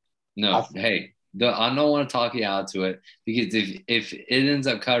 No. Hey, I don't want to talk you out to it because if it ends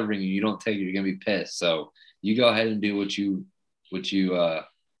up covering you, you don't take it, you're gonna be pissed. So you go ahead and do what you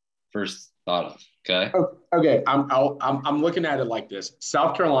first thought of. Okay. okay, I'm looking at it like this.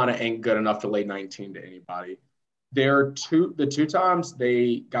 South Carolina ain't good enough to lay 19 to anybody. The 2 times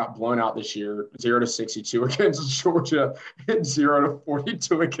they got blown out this year, 0-62 against Georgia and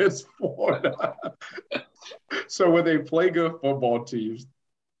 0-42 against Florida. So when they play good football teams,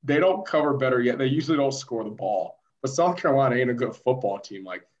 they don't cover better yet. They usually don't score the ball. But South Carolina ain't a good football team.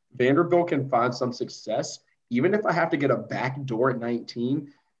 Like Vanderbilt can find some success, even if I have to get a back door at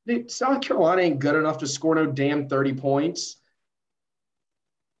 19. South Carolina ain't good enough to score no damn 30 points.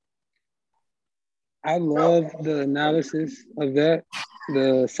 I No. love the analysis of that.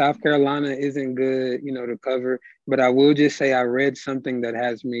 The South Carolina isn't good, to cover. But I will just say I read something that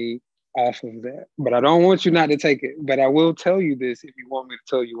has me off of that. But I don't want you not to take it. But I will tell you this if you want me to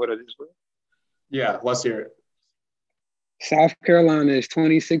tell you what it is. Yeah, let's hear it. South Carolina is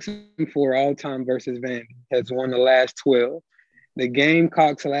 26-4 all time versus Vandy. Has won the last 12. The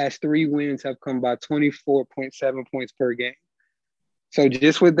Gamecocks' last 3 wins have come by 24.7 points per game. So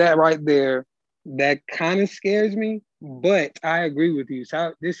just with that right there, that kind of scares me. But I agree with you.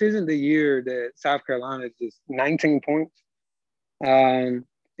 This isn't the year that South Carolina is just 19 points.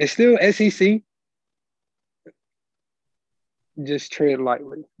 It's still SEC. Just tread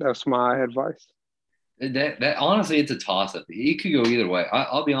lightly. That's my advice. That honestly, it's a toss up. It could go either way.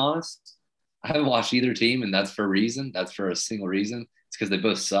 I'll be honest. I haven't watched either team, and that's for a reason. That's for a single reason. It's because they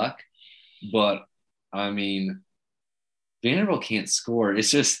both suck. But I mean, Vanderbilt can't score.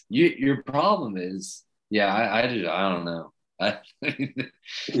 It's just your problem is, yeah. I don't know.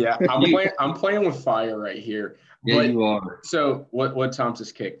 Yeah, you, I'm playing with fire right here. yeah, But you are. so what time's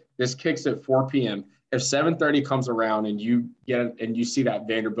this kick? This kicks at 4 p.m. If 7:30 comes around and you see that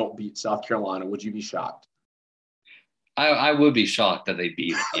Vanderbilt beat South Carolina, would you be shocked? I would be shocked that they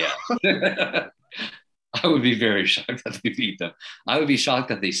beat it. Yeah. I would be very shocked that they beat them. I would be shocked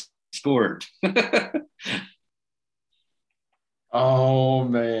that they scored. Oh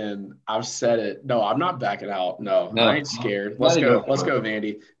man, I've said it. No, I'm not backing out. No, I No, ain't scared. not Let's even go. Let's close. go,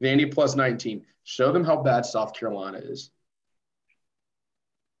 Vandy. Vandy plus 19. Show them how bad South Carolina is.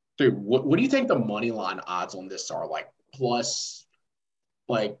 Dude, what do you think the money line odds on this are? Like plus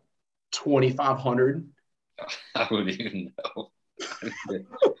like 2,500? I wouldn't even know. I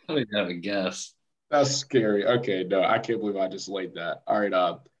don't even have a guess. That's scary. Okay, no, I can't believe I just laid that. All right,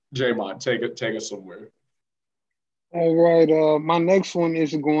 Jamon, take us somewhere. All right. My next one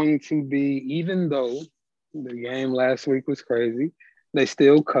is going to be, even though the game last week was crazy, they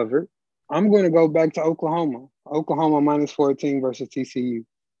still covered. I'm going to go back to Oklahoma. Oklahoma minus 14 versus TCU.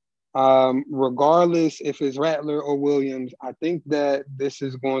 Regardless if it's Rattler or Williams, I think that this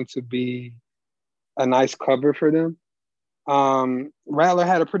is going to be a nice cover for them. Rattler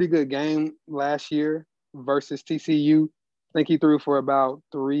had a pretty good game last year versus TCU. I think he threw for about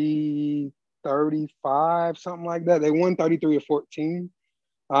 335, something like that. They won 33-14.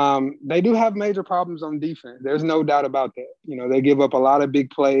 They do have major problems on defense. There's no doubt about that. You know, they give up a lot of big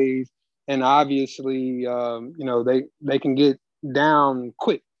plays, and obviously, you know, they can get down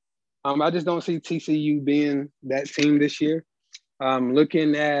quick. I just don't see TCU being that team this year.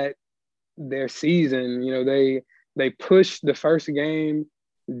 Looking at their season, you know, they pushed the first game,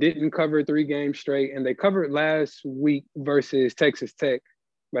 didn't cover 3 games straight, and they covered last week versus Texas Tech.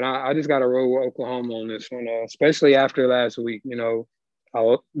 But I just got to roll with Oklahoma on this one, especially after last week. You know,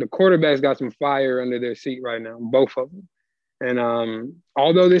 the quarterbacks got some fire under their seat right now, both of them. And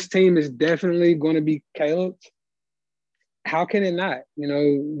although this team is definitely going to be Caleb's, how can it not? You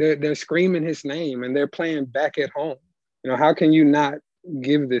know, they're screaming his name and they're playing back at home. You know, how can you not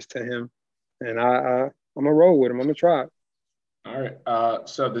give this to him? And I'm gonna roll with him. I'm gonna try it. All right.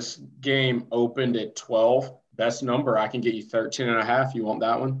 So this game opened at 12. Best number, I can get you 13 and a half. You want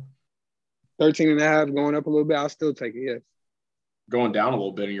that one? 13 and a half going up a little bit. I'll still take it. Yes. Going down a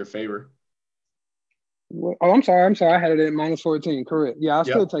little bit in your favor. Oh, I'm sorry. I had it at minus 14. Correct. Yeah, I'll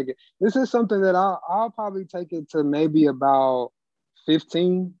still Yep. take it. This is something that I'll probably take it to maybe about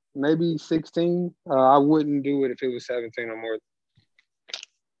 15, maybe 16. I wouldn't do it if it was 17 or more.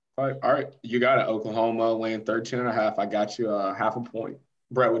 All right. You got it. Oklahoma laying 13 and a half. I got you half a point.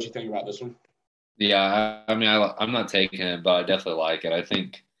 Brett, what you think about this one? Yeah, I mean, I'm not taking it, but I definitely like it. I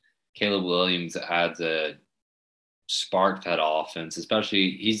think Caleb Williams adds a spark to that offense,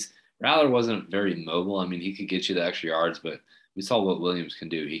 especially Rattler wasn't very mobile. I mean, he could get you the extra yards, but we saw what Williams can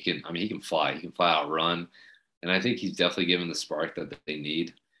do. He can fly. He can fly out run. And I think he's definitely given the spark that they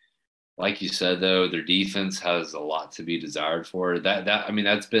need. Like you said, though, their defense has a lot to be desired for. I mean,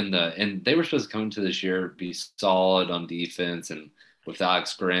 that's been and they were supposed to come into this year, be solid on defense, and with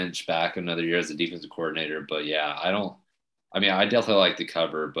Alex Grinch back another year as a defensive coordinator. But yeah, I definitely like the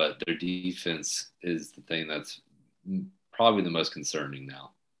cover, but their defense is the thing that's probably the most concerning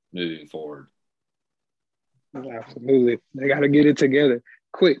now moving forward. Absolutely. They got to get it together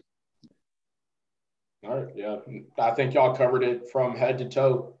quick. All right. Yeah. I think y'all covered it from head to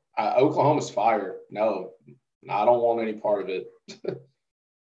toe. Oklahoma's fire. No, I don't want any part of it.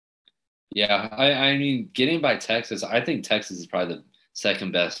 Yeah, I mean, getting by Texas, I think Texas is probably the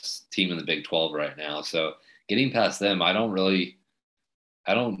second best team in the Big 12 right now. So getting past them, I don't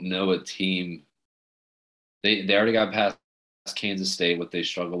know a team. They already got past Kansas State, what they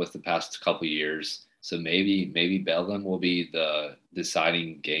struggled with the past couple of years. So maybe Bedlam will be the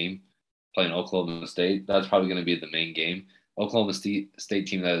deciding game playing Oklahoma State. That's probably going to be the main game. Oklahoma State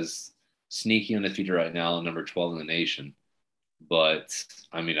team that is sneaky undefeated right now, number 12 in the nation. But,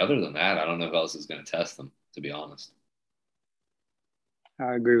 I mean, other than that, I don't know who else is going to test them, to be honest.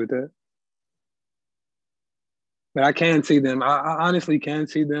 I agree with that. But I can see them. I honestly can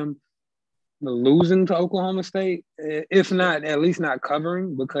see them losing to Oklahoma State, if not, at least not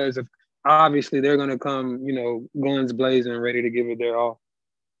covering, because obviously they're going to come, you know, guns blazing, ready to give it their all.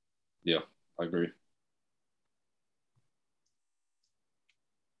 Yeah, I agree.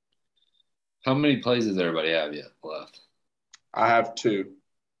 How many plays does everybody have yet left? I have 2.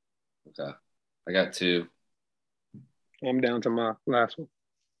 Okay. I got 2. I'm down to my last one.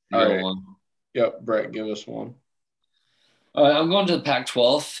 You All got right. one? Yep. Brett, give us one. All right, I'm going to the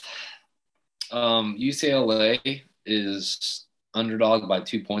Pac-12. UCLA is underdog by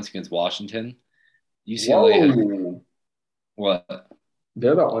 2 points against Washington. Whoa. What?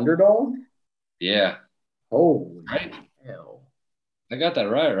 They're the underdog? Yeah. Holy Right? hell. I got that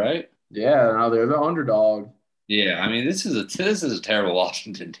right? Yeah, no, they're the underdog. Yeah, I mean this is a terrible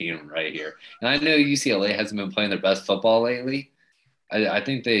Washington team right here, and I know UCLA hasn't been playing their best football lately. I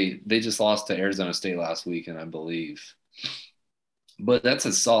think they just lost to Arizona State last weekend, I believe. But that's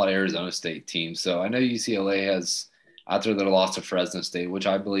a solid Arizona State team. So I know UCLA has, after their loss to Fresno State, which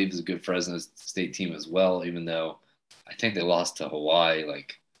I believe is a good Fresno State team as well, even though I think they lost to Hawaii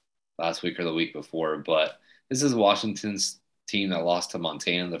like last week or the week before. But this is Washington's team that lost to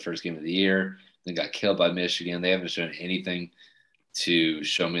Montana the first game of the year. They got killed by Michigan. They haven't shown anything to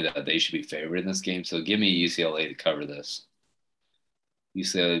show me that they should be favored in this game. So give me UCLA to cover this.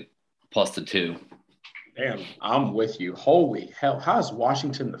 UCLA plus the 2. Damn, I'm with you. Holy hell. How is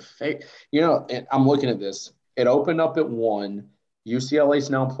Washington the fake? You know, and I'm looking at this. It opened up at 1. UCLA's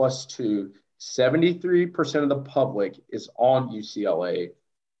now plus 2. 73% of the public is on UCLA.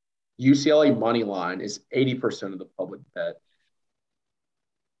 UCLA money line is 80% of the public bet.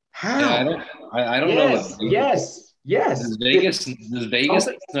 How? Yeah, I don't know what Yes. Does Vegas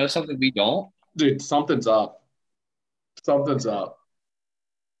know something we don't? Dude, something's up. Something's up.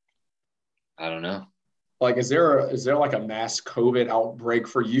 I don't know. Like, is there like a mass COVID outbreak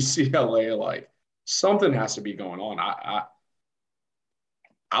for UCLA? Like, something has to be going on.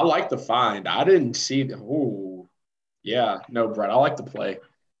 I like the find. I didn't see the. Ooh, yeah, no, Brett. I like the play.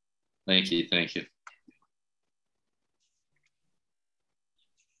 Thank you.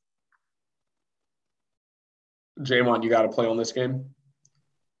 Jamon, you got to play on this game.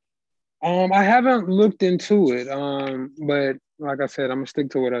 I haven't looked into it. But like I said, I'm gonna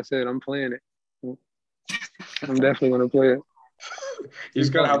stick to what I said. I'm playing it. I'm definitely gonna play it. He's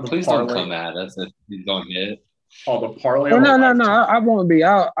gonna have the Please parlay. don't come at us if he's going to get it. Oh, the parlay. Well, no. I won't be.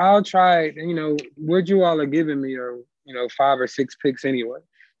 I'll try it. You know, what you all are giving me are 5 or 6 picks anyway.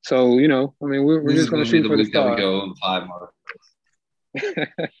 So I mean, we're just gonna shoot for the stars. We go in 5 more.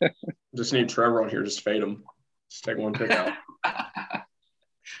 Just need Trevor on here. Just fade him. Just take one pick out.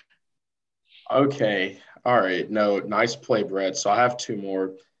 Okay. All right. No, nice play, Brett. So I have 2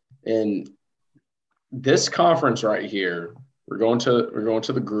 more. In this conference right here, we're going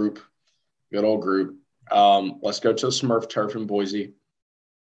to the group, good old group. Let's go to the Smurf Turf in Boise.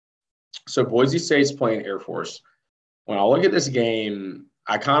 So Boise State's playing Air Force. When I look at this game,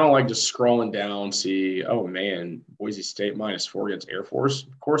 I kind of like just scrolling down, see, oh man, Boise State -4 against Air Force.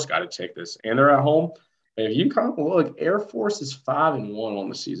 Of course, got to take this. And they're at home. And if you kind of look, Air Force is 5-1 on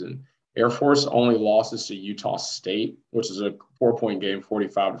the season. Air Force only losses to Utah State, which is a 4-point game,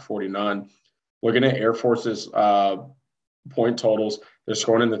 45-49. Looking at Air Force's point totals, they're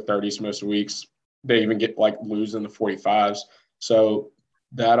scoring in the 30s most weeks. They even get lose in the 45s. So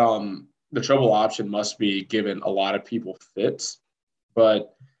that the triple option must be giving a lot of people fits.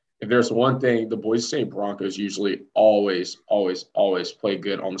 But if there's one thing, the Boise State Broncos usually always play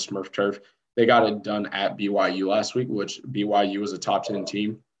good on the Smurf turf. They got it done at BYU last week, which BYU was a top 10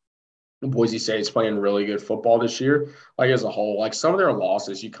 team. Boise State's playing really good football this year, as a whole. Some of their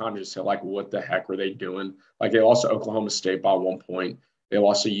losses, you kind of just say, what the heck were they doing? They lost to Oklahoma State by 1 point. They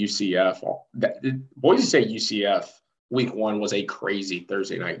lost to UCF. Boise State UCF week 1 was a crazy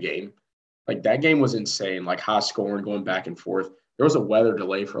Thursday night game. That game was insane, high scoring, going back and forth. There was a weather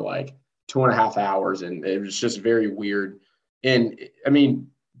delay for 2.5 hours, and it was just very weird. And, I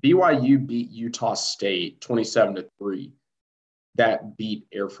mean, BYU beat Utah State 27-3. That beat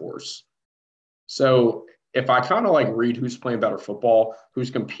Air Force. So if I kind of read who's playing better football, who's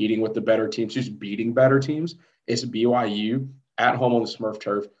competing with the better teams, who's beating better teams, it's BYU at home on the Smurf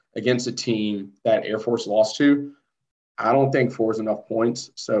turf against a team that Air Force lost to. I don't think 4 is enough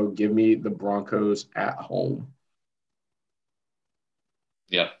points, so give me the Broncos at home.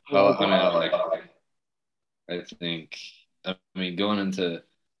 Yeah, I think going into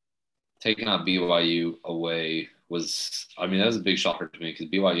taking out BYU away was, that was a big shocker to me because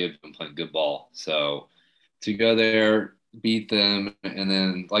BYU had been playing good ball. So to go there, beat them, and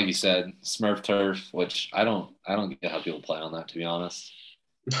then, like you said, Smurf turf, which I don't get how people play on that, to be honest.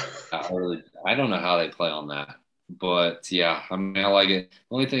 I don't know how they play on that. But yeah, I like it.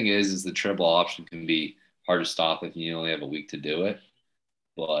 The only thing is the triple option can be hard to stop if you only have a week to do it.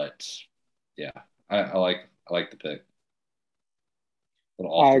 But yeah, I like the pick.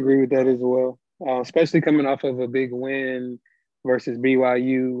 I agree with that as well, especially coming off of a big win versus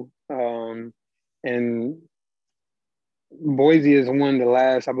BYU. And Boise has won the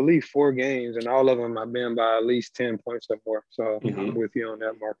last, I believe, 4 games, and all of them have been by at least 10 points or more. So I'm with you on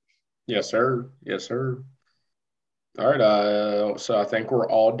that, Marcus. Yes, sir. Yes, sir. All right. So I think we're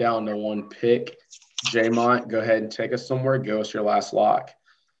all down to 1 pick. Jamont, go ahead and take us somewhere. Give us your last lock.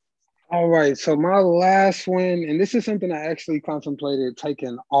 All right, so my last one, and this is something I actually contemplated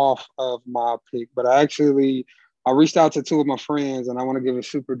taking off of my pick, but I reached out to 2 of my friends, and I want to give a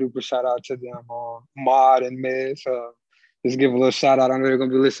super duper shout out to them, Mod and Mez. just give a little shout out. I know they're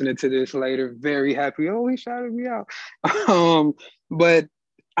gonna be listening to this later. Very happy. Oh, he shouted me out. But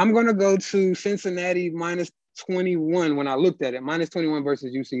I'm gonna go to Cincinnati minus 21 when I looked at it, minus 21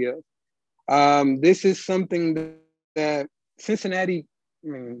 versus UCF. This is something that Cincinnati, I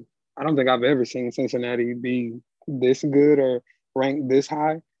mean, I don't think I've ever seen Cincinnati be this good or ranked this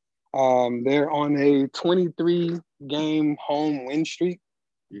high. They're on a 23-game home win streak.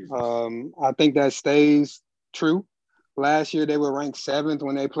 I think that stays true. Last year, they were ranked 7th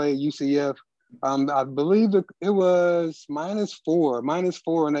when they played UCF. I believe it was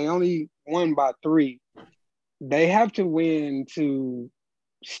 -4, and they only won by 3. They have to win to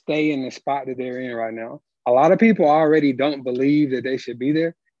stay in the spot that they're in right now. A lot of people already don't believe that they should be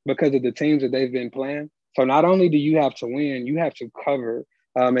there because of the teams that they've been playing. So not only do you have to win, you have to cover,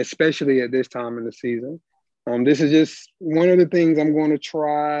 especially at this time in the season. This is just one of the things I'm going to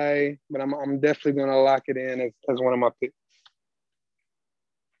try, but I'm definitely going to lock it in as one of my picks.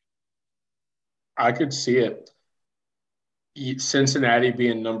 I could see it. Cincinnati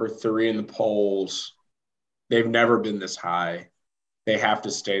being number 3 in the polls, they've never been this high. They have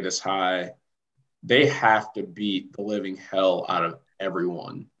to stay this high. They have to beat the living hell out of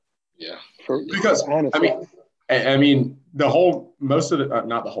everyone. Yeah. Because, I mean, most of the,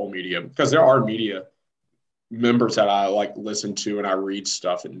 not the whole media, because there are media members that I listen to and I read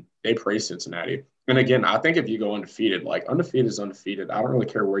stuff and they praise Cincinnati. And again, I think if you go undefeated, undefeated is undefeated. I don't really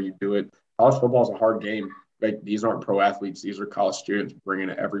care where you do it. College football is a hard game. These aren't pro athletes. These are college students bringing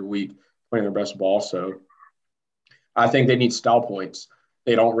it every week, playing their best ball. So I think they need style points.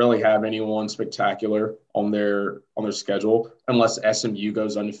 They don't really have anyone spectacular on their schedule unless SMU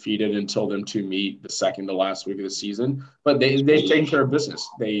goes undefeated until them two meet the second to last week of the season. But they've taken care of business.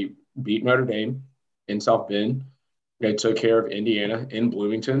 They beat Notre Dame in South Bend. They took care of Indiana in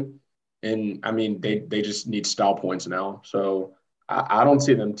Bloomington. And, I mean, they just need style points now. So I don't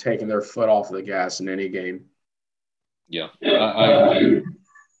see them taking their foot off the gas in any game. Yeah, I agree.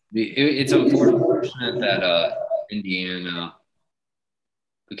 It's unfortunate that Indiana –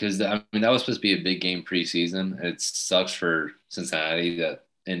 because, that was supposed to be a big game preseason. It sucks for Cincinnati that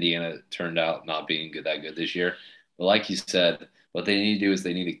Indiana turned out not being that good this year. But like you said, what they need to do is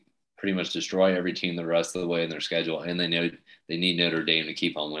they need to pretty much destroy every team the rest of the way in their schedule, and they need Notre Dame to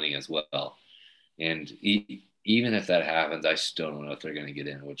keep on winning as well. And even if that happens, I still don't know if they're going to get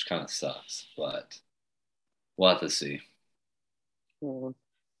in, which kind of sucks. But we'll have to see.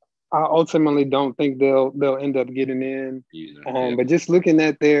 I ultimately don't think they'll end up getting in. But just looking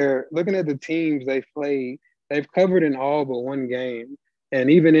at the teams they played, they've covered in all but one game. And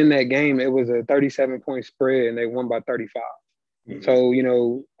even in that game, it was a 37-point spread, and they won by 35. Mm-hmm.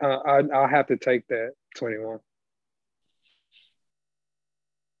 So, I'll have to take that 21.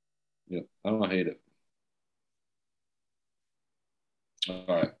 Yep, I don't hate it. All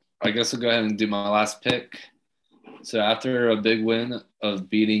right, I guess I'll go ahead and do my last pick. So after a big win of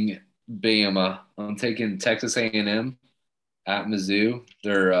beating Bama, I'm taking Texas A&M at Mizzou.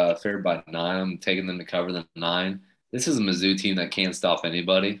 They're favored by 9. I'm taking them to cover the 9. This is a Mizzou team that can't stop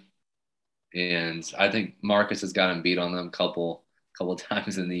anybody, and I think Marcus has gotten beat on them a couple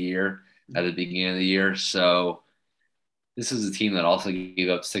times in the year at the beginning of the year. So this is a team that also gave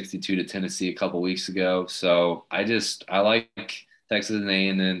up 62 to Tennessee a couple weeks ago. So I like Texas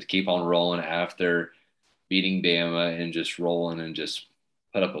A&M to keep on rolling after beating Bama and just rolling and just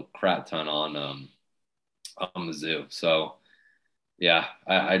put up a crap ton on Mizzou. So, yeah,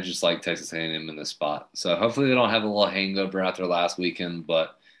 I just like Texas A&M in this spot. So hopefully they don't have a little hangover after last weekend,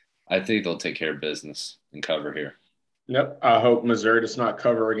 but I think they'll take care of business and cover here. Yep. I hope Missouri does not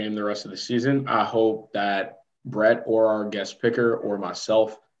cover a game the rest of the season. I hope that Brett or our guest picker or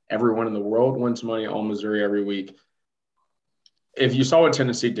myself, everyone in the world wins money on Missouri every week. If you saw what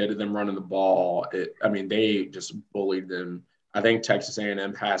Tennessee did to them running the ball, they just bullied them. I think Texas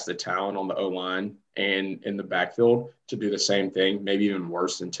A&M has the talent on the O-line and in the backfield to do the same thing, maybe even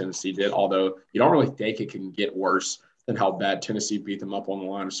worse than Tennessee did, although you don't really think it can get worse than how bad Tennessee beat them up on the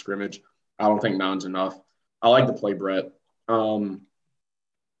line of scrimmage. I don't think 9's enough. I like to play Brett. I kind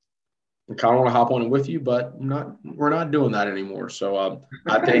of want to hop on it with you, but we're not doing that anymore. So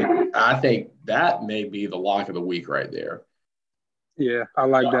I think that may be the lock of the week right there. Yeah, I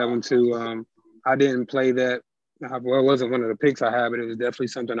like that one too. I didn't play that. Well, it wasn't one of the picks I had, but it was definitely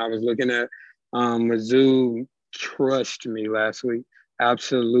something I was looking at. Mizzou crushed me last week.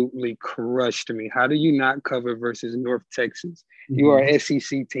 Absolutely crushed me. How do you not cover versus North Texas? Mm-hmm. You are an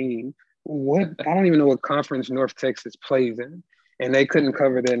SEC team. What? I don't even know what conference North Texas plays in, and they couldn't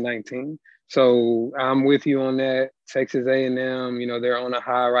cover their 19. So I'm with you on that. Texas A&M, they're on a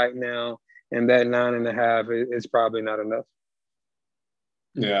high right now. and that 9.5 is probably not enough.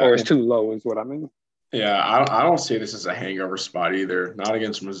 Yeah. Or it's too low is what I mean. Yeah, I don't see this as a hangover spot either. Not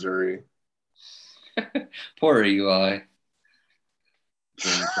against Missouri. Poor Eli.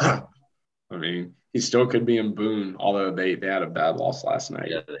 I mean, he still could be in Boone, although they had a bad loss last night.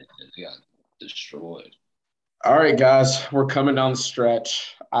 Yeah, they got destroyed. All right, guys, we're coming down the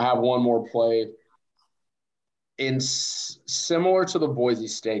stretch. I have one more play. Similar to the Boise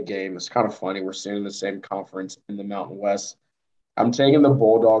State game, it's kind of funny. We're sitting in the same conference in the Mountain West. I'm taking the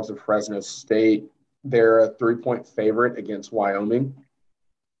Bulldogs of Fresno State. They're a 3-point favorite against Wyoming.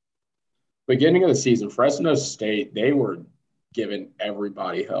 Beginning of the season, Fresno State, they were giving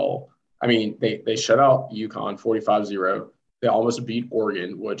everybody hell. I mean, they shut out UConn 45-0. They almost beat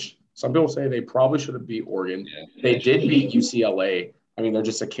Oregon, which some people say they probably should have beat Oregon. Yeah, they did beat UCLA. I mean, they're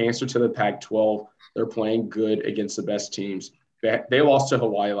just a cancer to the Pac-12. They're playing good against the best teams. They lost to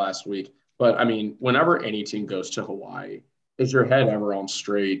Hawaii last week. But, I mean, whenever any team goes to Hawaii, is your head ever on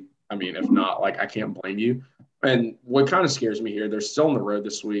straight? I mean, if not, like, I can't blame you. And what kind of scares me here, they're still on the road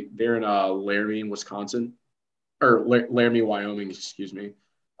this week. They're in Laramie, Wisconsin, or Laramie, Wyoming, excuse me,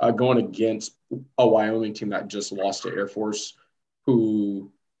 going against a Wyoming team that just lost to Air Force, a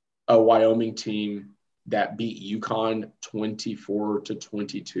Wyoming team that beat UConn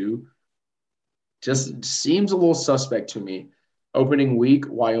 24-22. Just seems a little suspect to me. Opening week,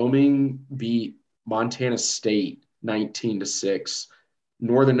 Wyoming beat Montana State 19-6.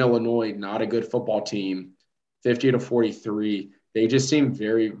 Northern Illinois, not a good football team, 50-43. They just seem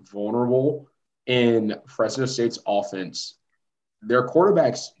very vulnerable in Fresno State's offense. Their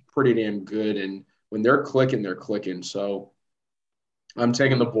quarterback's pretty damn good, and when they're clicking, they're clicking. So I'm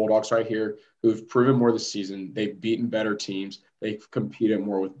taking the Bulldogs right here, who've proven more this season. They've beaten better teams. They've competed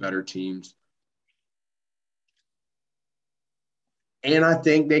more with better teams. And I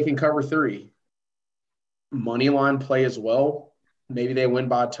think they can cover 3. Money line play as well. Maybe they win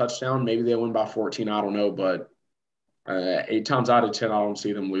by a touchdown. Maybe they win by 14. I don't know. But 8 times out of 10, I don't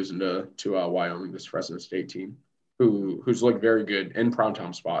see them losing to Wyoming, this Fresno State team, who's looked very good in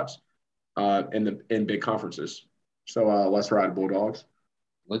primetime spots in big conferences. So let's ride Bulldogs.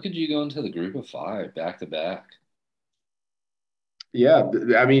 Look at you going to the group of 5 back to back. Yeah,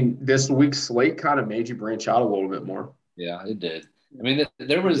 I mean, this week's slate kind of made you branch out a little bit more. Yeah, it did. I mean,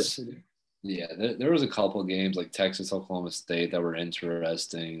 there was a couple of games like Texas, Oklahoma State that were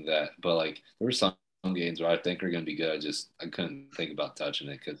interesting. But like there were some games where I think are going to be good. I couldn't think about touching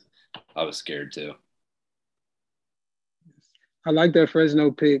it because I was scared too. I like that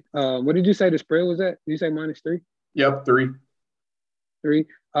Fresno pick. What did you say the spread was at? Did you say -3? Yep, 3. 3.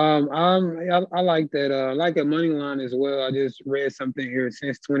 I like that. I like a money line as well. I just read something here.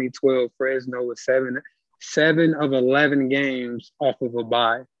 Since 2012, Fresno was 7 of 11 games off of a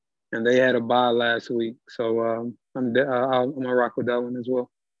bye, and they had a bye last week. So I'm gonna rock with that one as well.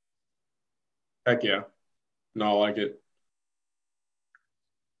 Heck yeah, no, I like it.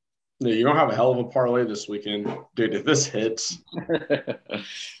 Yeah, you're gonna have a hell of a parlay this weekend, dude. If this hits,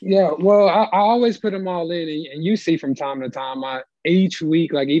 yeah. Well, I always put them all in, and you see from time to time, each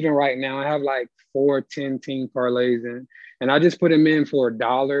week, like even right now, I have like 4 10-team parlays in, and I just put them in for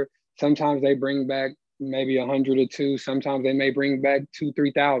 $1. Sometimes they bring back maybe 100 or 2. Sometimes they may bring back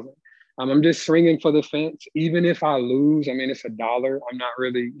 2,000-3,000. I'm just swinging for the fence. Even if I lose, I mean, it's $1. I'm not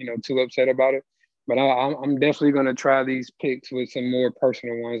really, too upset about it. But I'm definitely going to try these picks with some more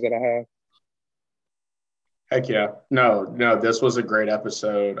personal ones that I have. Heck yeah. No, this was a great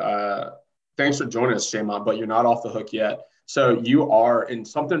episode. Thanks for joining us, Jamon, but you're not off the hook yet. So you are, and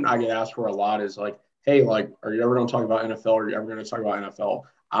something I get asked for a lot is like, hey, like, are you ever going to talk about NFL? Or are you ever going to talk about NFL?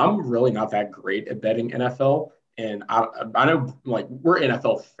 I'm really not that great at betting NFL. And I know, like, we're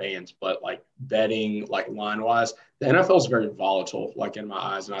NFL fans, but, like, betting, like, line-wise, the NFL is very volatile, like, in my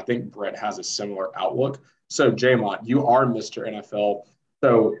eyes. And I think Brett has a similar outlook. So, Jamon, you are Mr. NFL.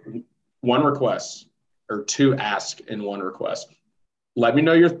 So, one request, or 2 ask in one request. Let me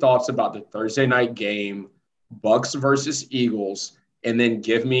know your thoughts about the Thursday night game, Bucks versus Eagles, and then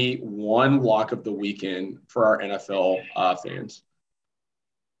give me one lock of the weekend for our NFL fans.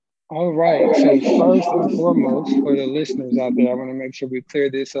 All right. So first and foremost, for the listeners out there, I want to make sure we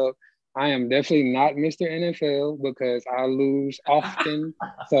clear this up. I am definitely not Mr. NFL because I lose often.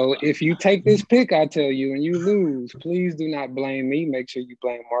 So if you take this pick, I tell you, and you lose, please do not blame me. Make sure you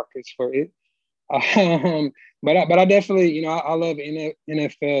blame Marcus for it. But I definitely, I love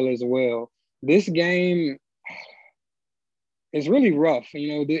NFL as well. This game is really rough.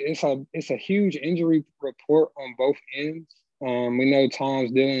 It's a huge injury report on both ends. We know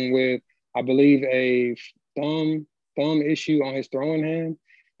Tom's dealing with, I believe, a thumb issue on his throwing hand.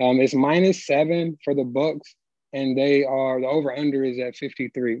 It's -7 for the Bucks, and the over-under is at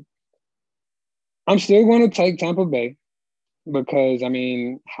 53. I'm still going to take Tampa Bay because, I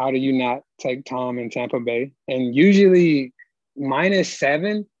mean, how do you not take Tom in Tampa Bay? And usually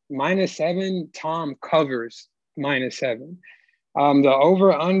 -7, Tom covers -7. The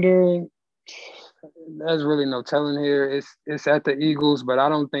over-under, there's really no telling here. It's at the Eagles, but I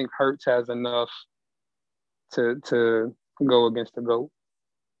don't think Hurts has enough to go against the GOAT.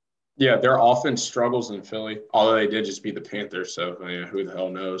 Yeah, their offense struggles in Philly, although they did just beat the Panthers, so who the hell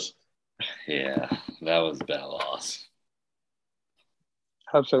knows? Yeah, that was a bad loss.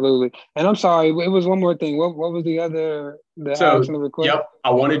 Absolutely. And I'm sorry, it was one more thing. What was the action, the request? Yep,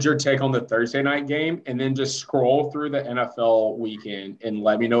 I wanted your take on the Thursday night game, and then just scroll through the NFL weekend and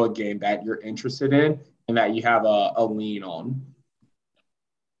let me know a game that you're interested in and that you have a lean on.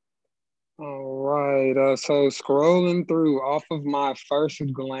 All right. So scrolling through off of my first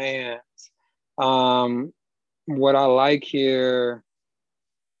glance, what I like here,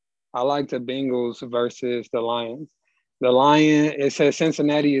 I like the Bengals versus the Lions. It says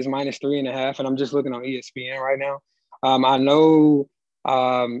Cincinnati is -3.5, and I'm just looking on ESPN right now. I know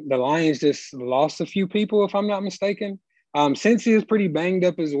the Lions just lost a few people, if I'm not mistaken. Cincy is pretty banged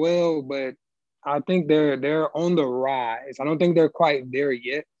up as well, but I think they're on the rise. I don't think they're quite there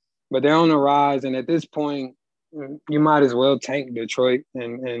yet, but they're on the rise. And at this point, you might as well tank Detroit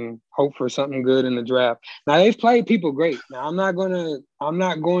and hope for something good in the draft. Now they've played people great. Now I'm not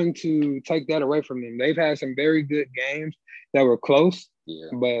going to take that away from them. They've had some very good games that were close,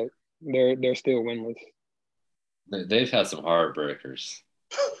 but they're still winless. They've had some heartbreakers.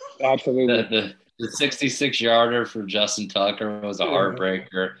 Absolutely. The 66-yarder for Justin Tucker was a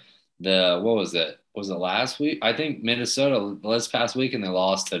heartbreaker. What was it? Was it last week? I think Minnesota this past week, and they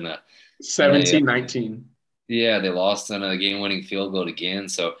lost in a 17-19. Yeah, they lost in a game-winning field goal again.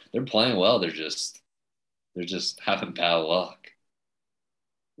 So they're playing well. They're just having bad luck.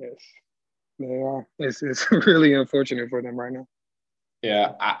 Yes, they are. It's really unfortunate for them right now.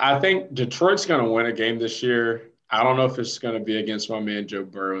 Yeah, I think Detroit's going to win a game this year. I don't know if it's going to be against my man Joe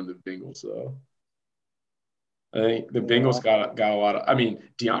Burrow and the Bengals, though. I think the Bengals got a lot of – I mean,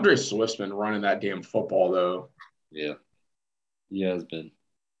 DeAndre Swift's been running that damn football, though. Yeah, he has been.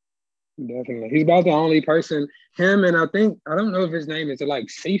 Definitely. He's about the only person, him and I don't know if his name is like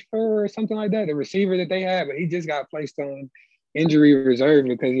Sefer or something like that, the receiver that they have, but he just got placed on injury reserve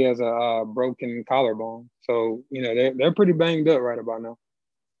because he has a broken collarbone. So, they're pretty banged up right about now.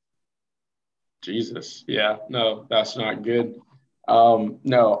 Jesus. Yeah, no, that's not good.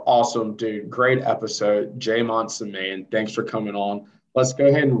 No, awesome, dude. Great episode. J'Mon Samain, thanks for coming on. Let's go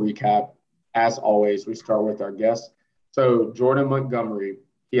ahead and recap. As always, we start with our guests. So Jordan Montgomery,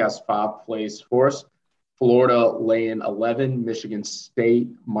 he has 5 plays for us. Florida laying 11, Michigan State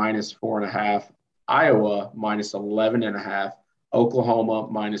 -4.5, Iowa -11.5, Oklahoma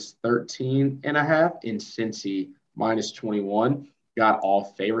 -13.5, and Cincy -21. Got all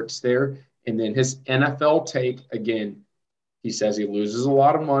favorites there. And then his NFL take, again, he says he loses a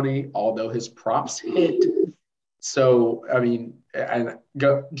lot of money, although his props hit. So, I mean, and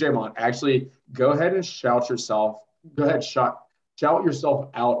J'Mon, actually, go ahead and shout yourself yourself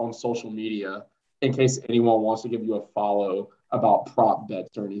out on social media in case anyone wants to give you a follow about prop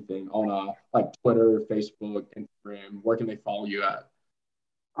bets or anything on like Twitter, Facebook, Instagram. Where can they follow you at?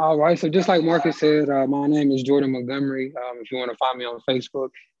 All right. So just like Marcus said, my name is Jordan Montgomery. If you want to find me on Facebook,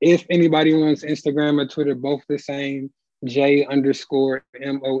 if anybody wants Instagram or Twitter, both the same, J_MONTT.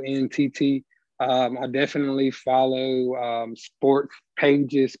 I definitely follow sports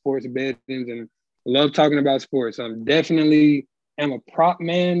pages, sports bettings, and love talking about sports. I'm definitely am a prop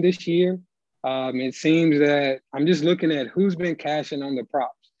man this year. It seems that I'm just looking at who's been cashing on the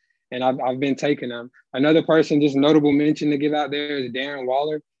props, and I've been taking them. Another person, just notable mention to give out there is Darren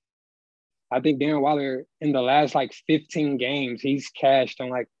Waller. I think Darren Waller in the last 15 games, he's cashed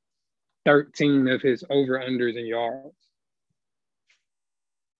on 13 of his over-unders in yards.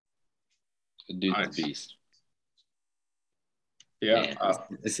 The dude's a beast. Yeah.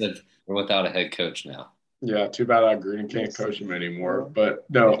 They said we're without a head coach now. Yeah, too bad Gruden can't coach him anymore. But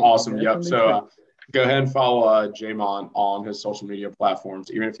no, awesome. Yep. So go ahead and follow J'Mon on his social media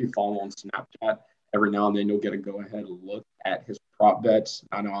platforms. Even if you follow on Snapchat, every now and then you'll get a go ahead look at his prop bets.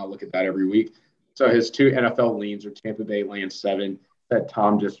 I know I look at that every week. So his 2 NFL leans are Tampa Bay laying 7 that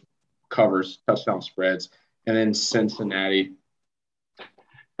Tom just covers, touchdown spreads, and then Cincinnati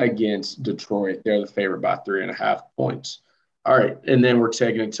against Detroit. They're the favorite by 3.5 points. All right, and then we're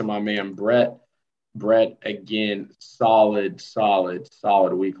taking it to my man Brett. Brett, again, solid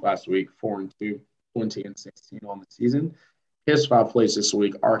week last week, 4-2, 20-16 on the season. His 5 plays this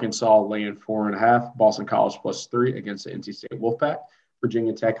week: Arkansas laying 4.5, Boston College +3 against the NC State Wolfpack,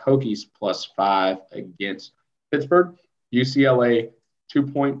 Virginia Tech Hokies +5 against Pittsburgh, UCLA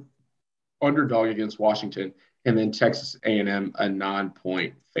 2-point underdog against Washington, and then Texas A&M a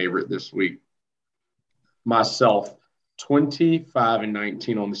 9-point favorite this week. Myself,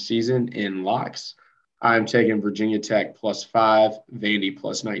 25-19 on the season in locks. I'm taking Virginia Tech +5, Vandy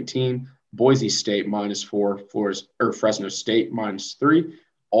 +19, Boise State -4, Fresno State -3,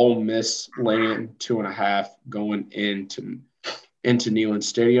 Ole Miss laying 2.5 going into Neyland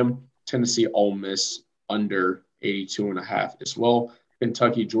Stadium, Tennessee Ole Miss under 82.5 as well,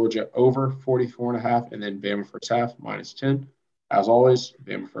 Kentucky Georgia over 44.5, and then Bama first half -10. As always,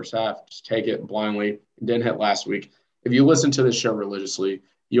 Bama first half, just take it blindly. It didn't hit last week. If you listen to this show religiously,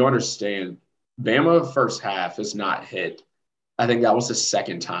 you understand Bama first half has not hit. I think that was the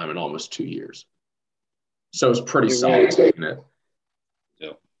second time in almost 2 years. So it's pretty solid taking it.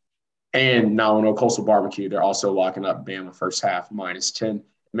 Yep. And now on Coastal Barbecue, they're also locking up Bama first half -10. It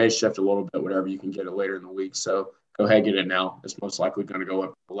may shift a little bit, whatever you can get it later in the week. So go ahead, get it now. It's most likely going to go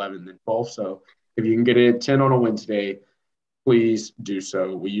up 11 then 12. So if you can get it at 10 on a Wednesday, please do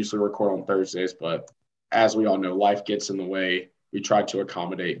so. We usually record on Thursdays, but as we all know, life gets in the way. We try to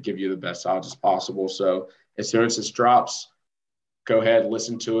accommodate, give you the best odds as possible. So as soon as this drops, go ahead,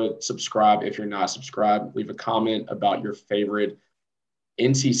 listen to it, subscribe if you're not subscribed, leave a comment about your favorite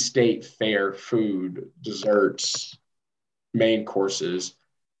NC State Fair food, desserts, main courses,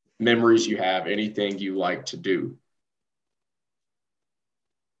 memories you have, anything you like to do.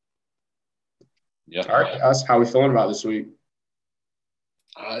 Yeah. All right, guys, how are we feeling about this week?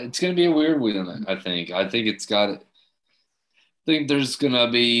 It's going to be a weird one, I think. I think it's got – I think there's going to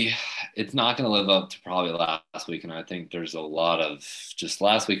be – it's not going to live up to probably last weekend. I think there's a lot of – just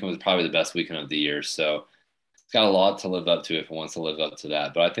last weekend was probably the best weekend of the year. So it's got a lot to live up to if it wants to live up to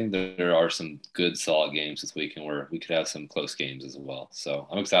that. But I think there are some good, solid games this weekend where we could have some close games as well. So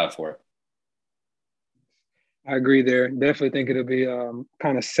I'm excited for it. I agree there. Definitely think it'll be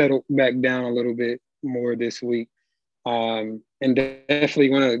kind of settled back down a little bit more this week. And definitely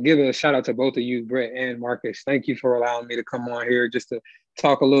want to give a shout out to both of you, Brett and Marcus. Thank you for allowing me to come on here just to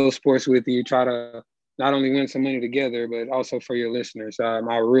talk a little sports with you, try to not only win some money together, but also for your listeners. I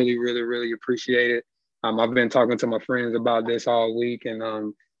really, really, really appreciate it. I've been talking to my friends about this all week,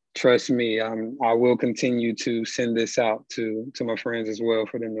 and trust me, I will continue to send this out to my friends as well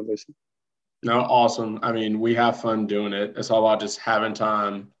for them to listen. No, awesome. I mean, we have fun doing it. It's all about just having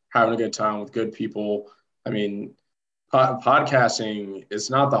a good time with good people. I mean, podcasting is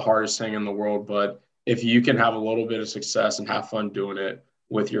not the hardest thing in the world, but if you can have a little bit of success and have fun doing it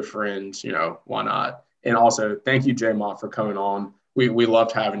with your friends, why not? And also, thank you, Jay Mott, for coming on. We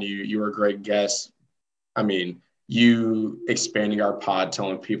loved having you. You were a great guest. I mean, you expanding our pod,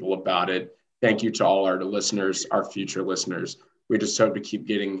 telling people about it. Thank you to all our listeners, our future listeners. We just hope to keep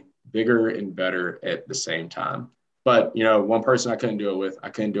getting bigger and better at the same time. But, one person I couldn't do it with, I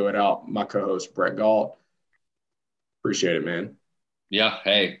couldn't do it out, my co-host, Brett Galt. Appreciate it, man. Yeah.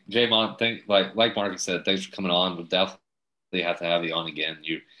 Hey, Jamon, like Marcus said, thanks for coming on. We'll definitely have to have you on again.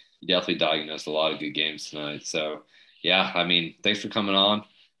 You definitely diagnosed a lot of good games tonight. So, yeah, I mean, thanks for coming on.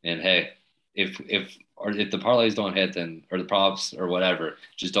 And, hey, if the parlays don't hit, then, or the props or whatever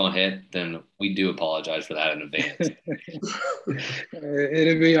just don't hit, then we do apologize for that in advance.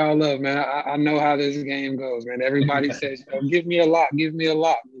 It'll be all up, man. I know how this game goes, man. Everybody says, give me a lot.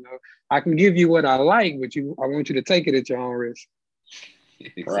 I can give you what I like, but I want you to take it at your own risk.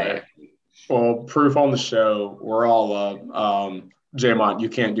 Exactly. Right. Well, proof on the show. We're all up. J-Mont, you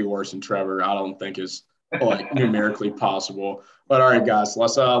can't do worse than Trevor. I don't think is numerically possible. But all right, guys,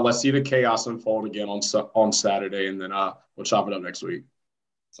 let's see the chaos unfold again on Saturday, and then we'll chop it up next week.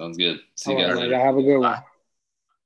 Sounds good. See you guys later. Have a good one. Bye.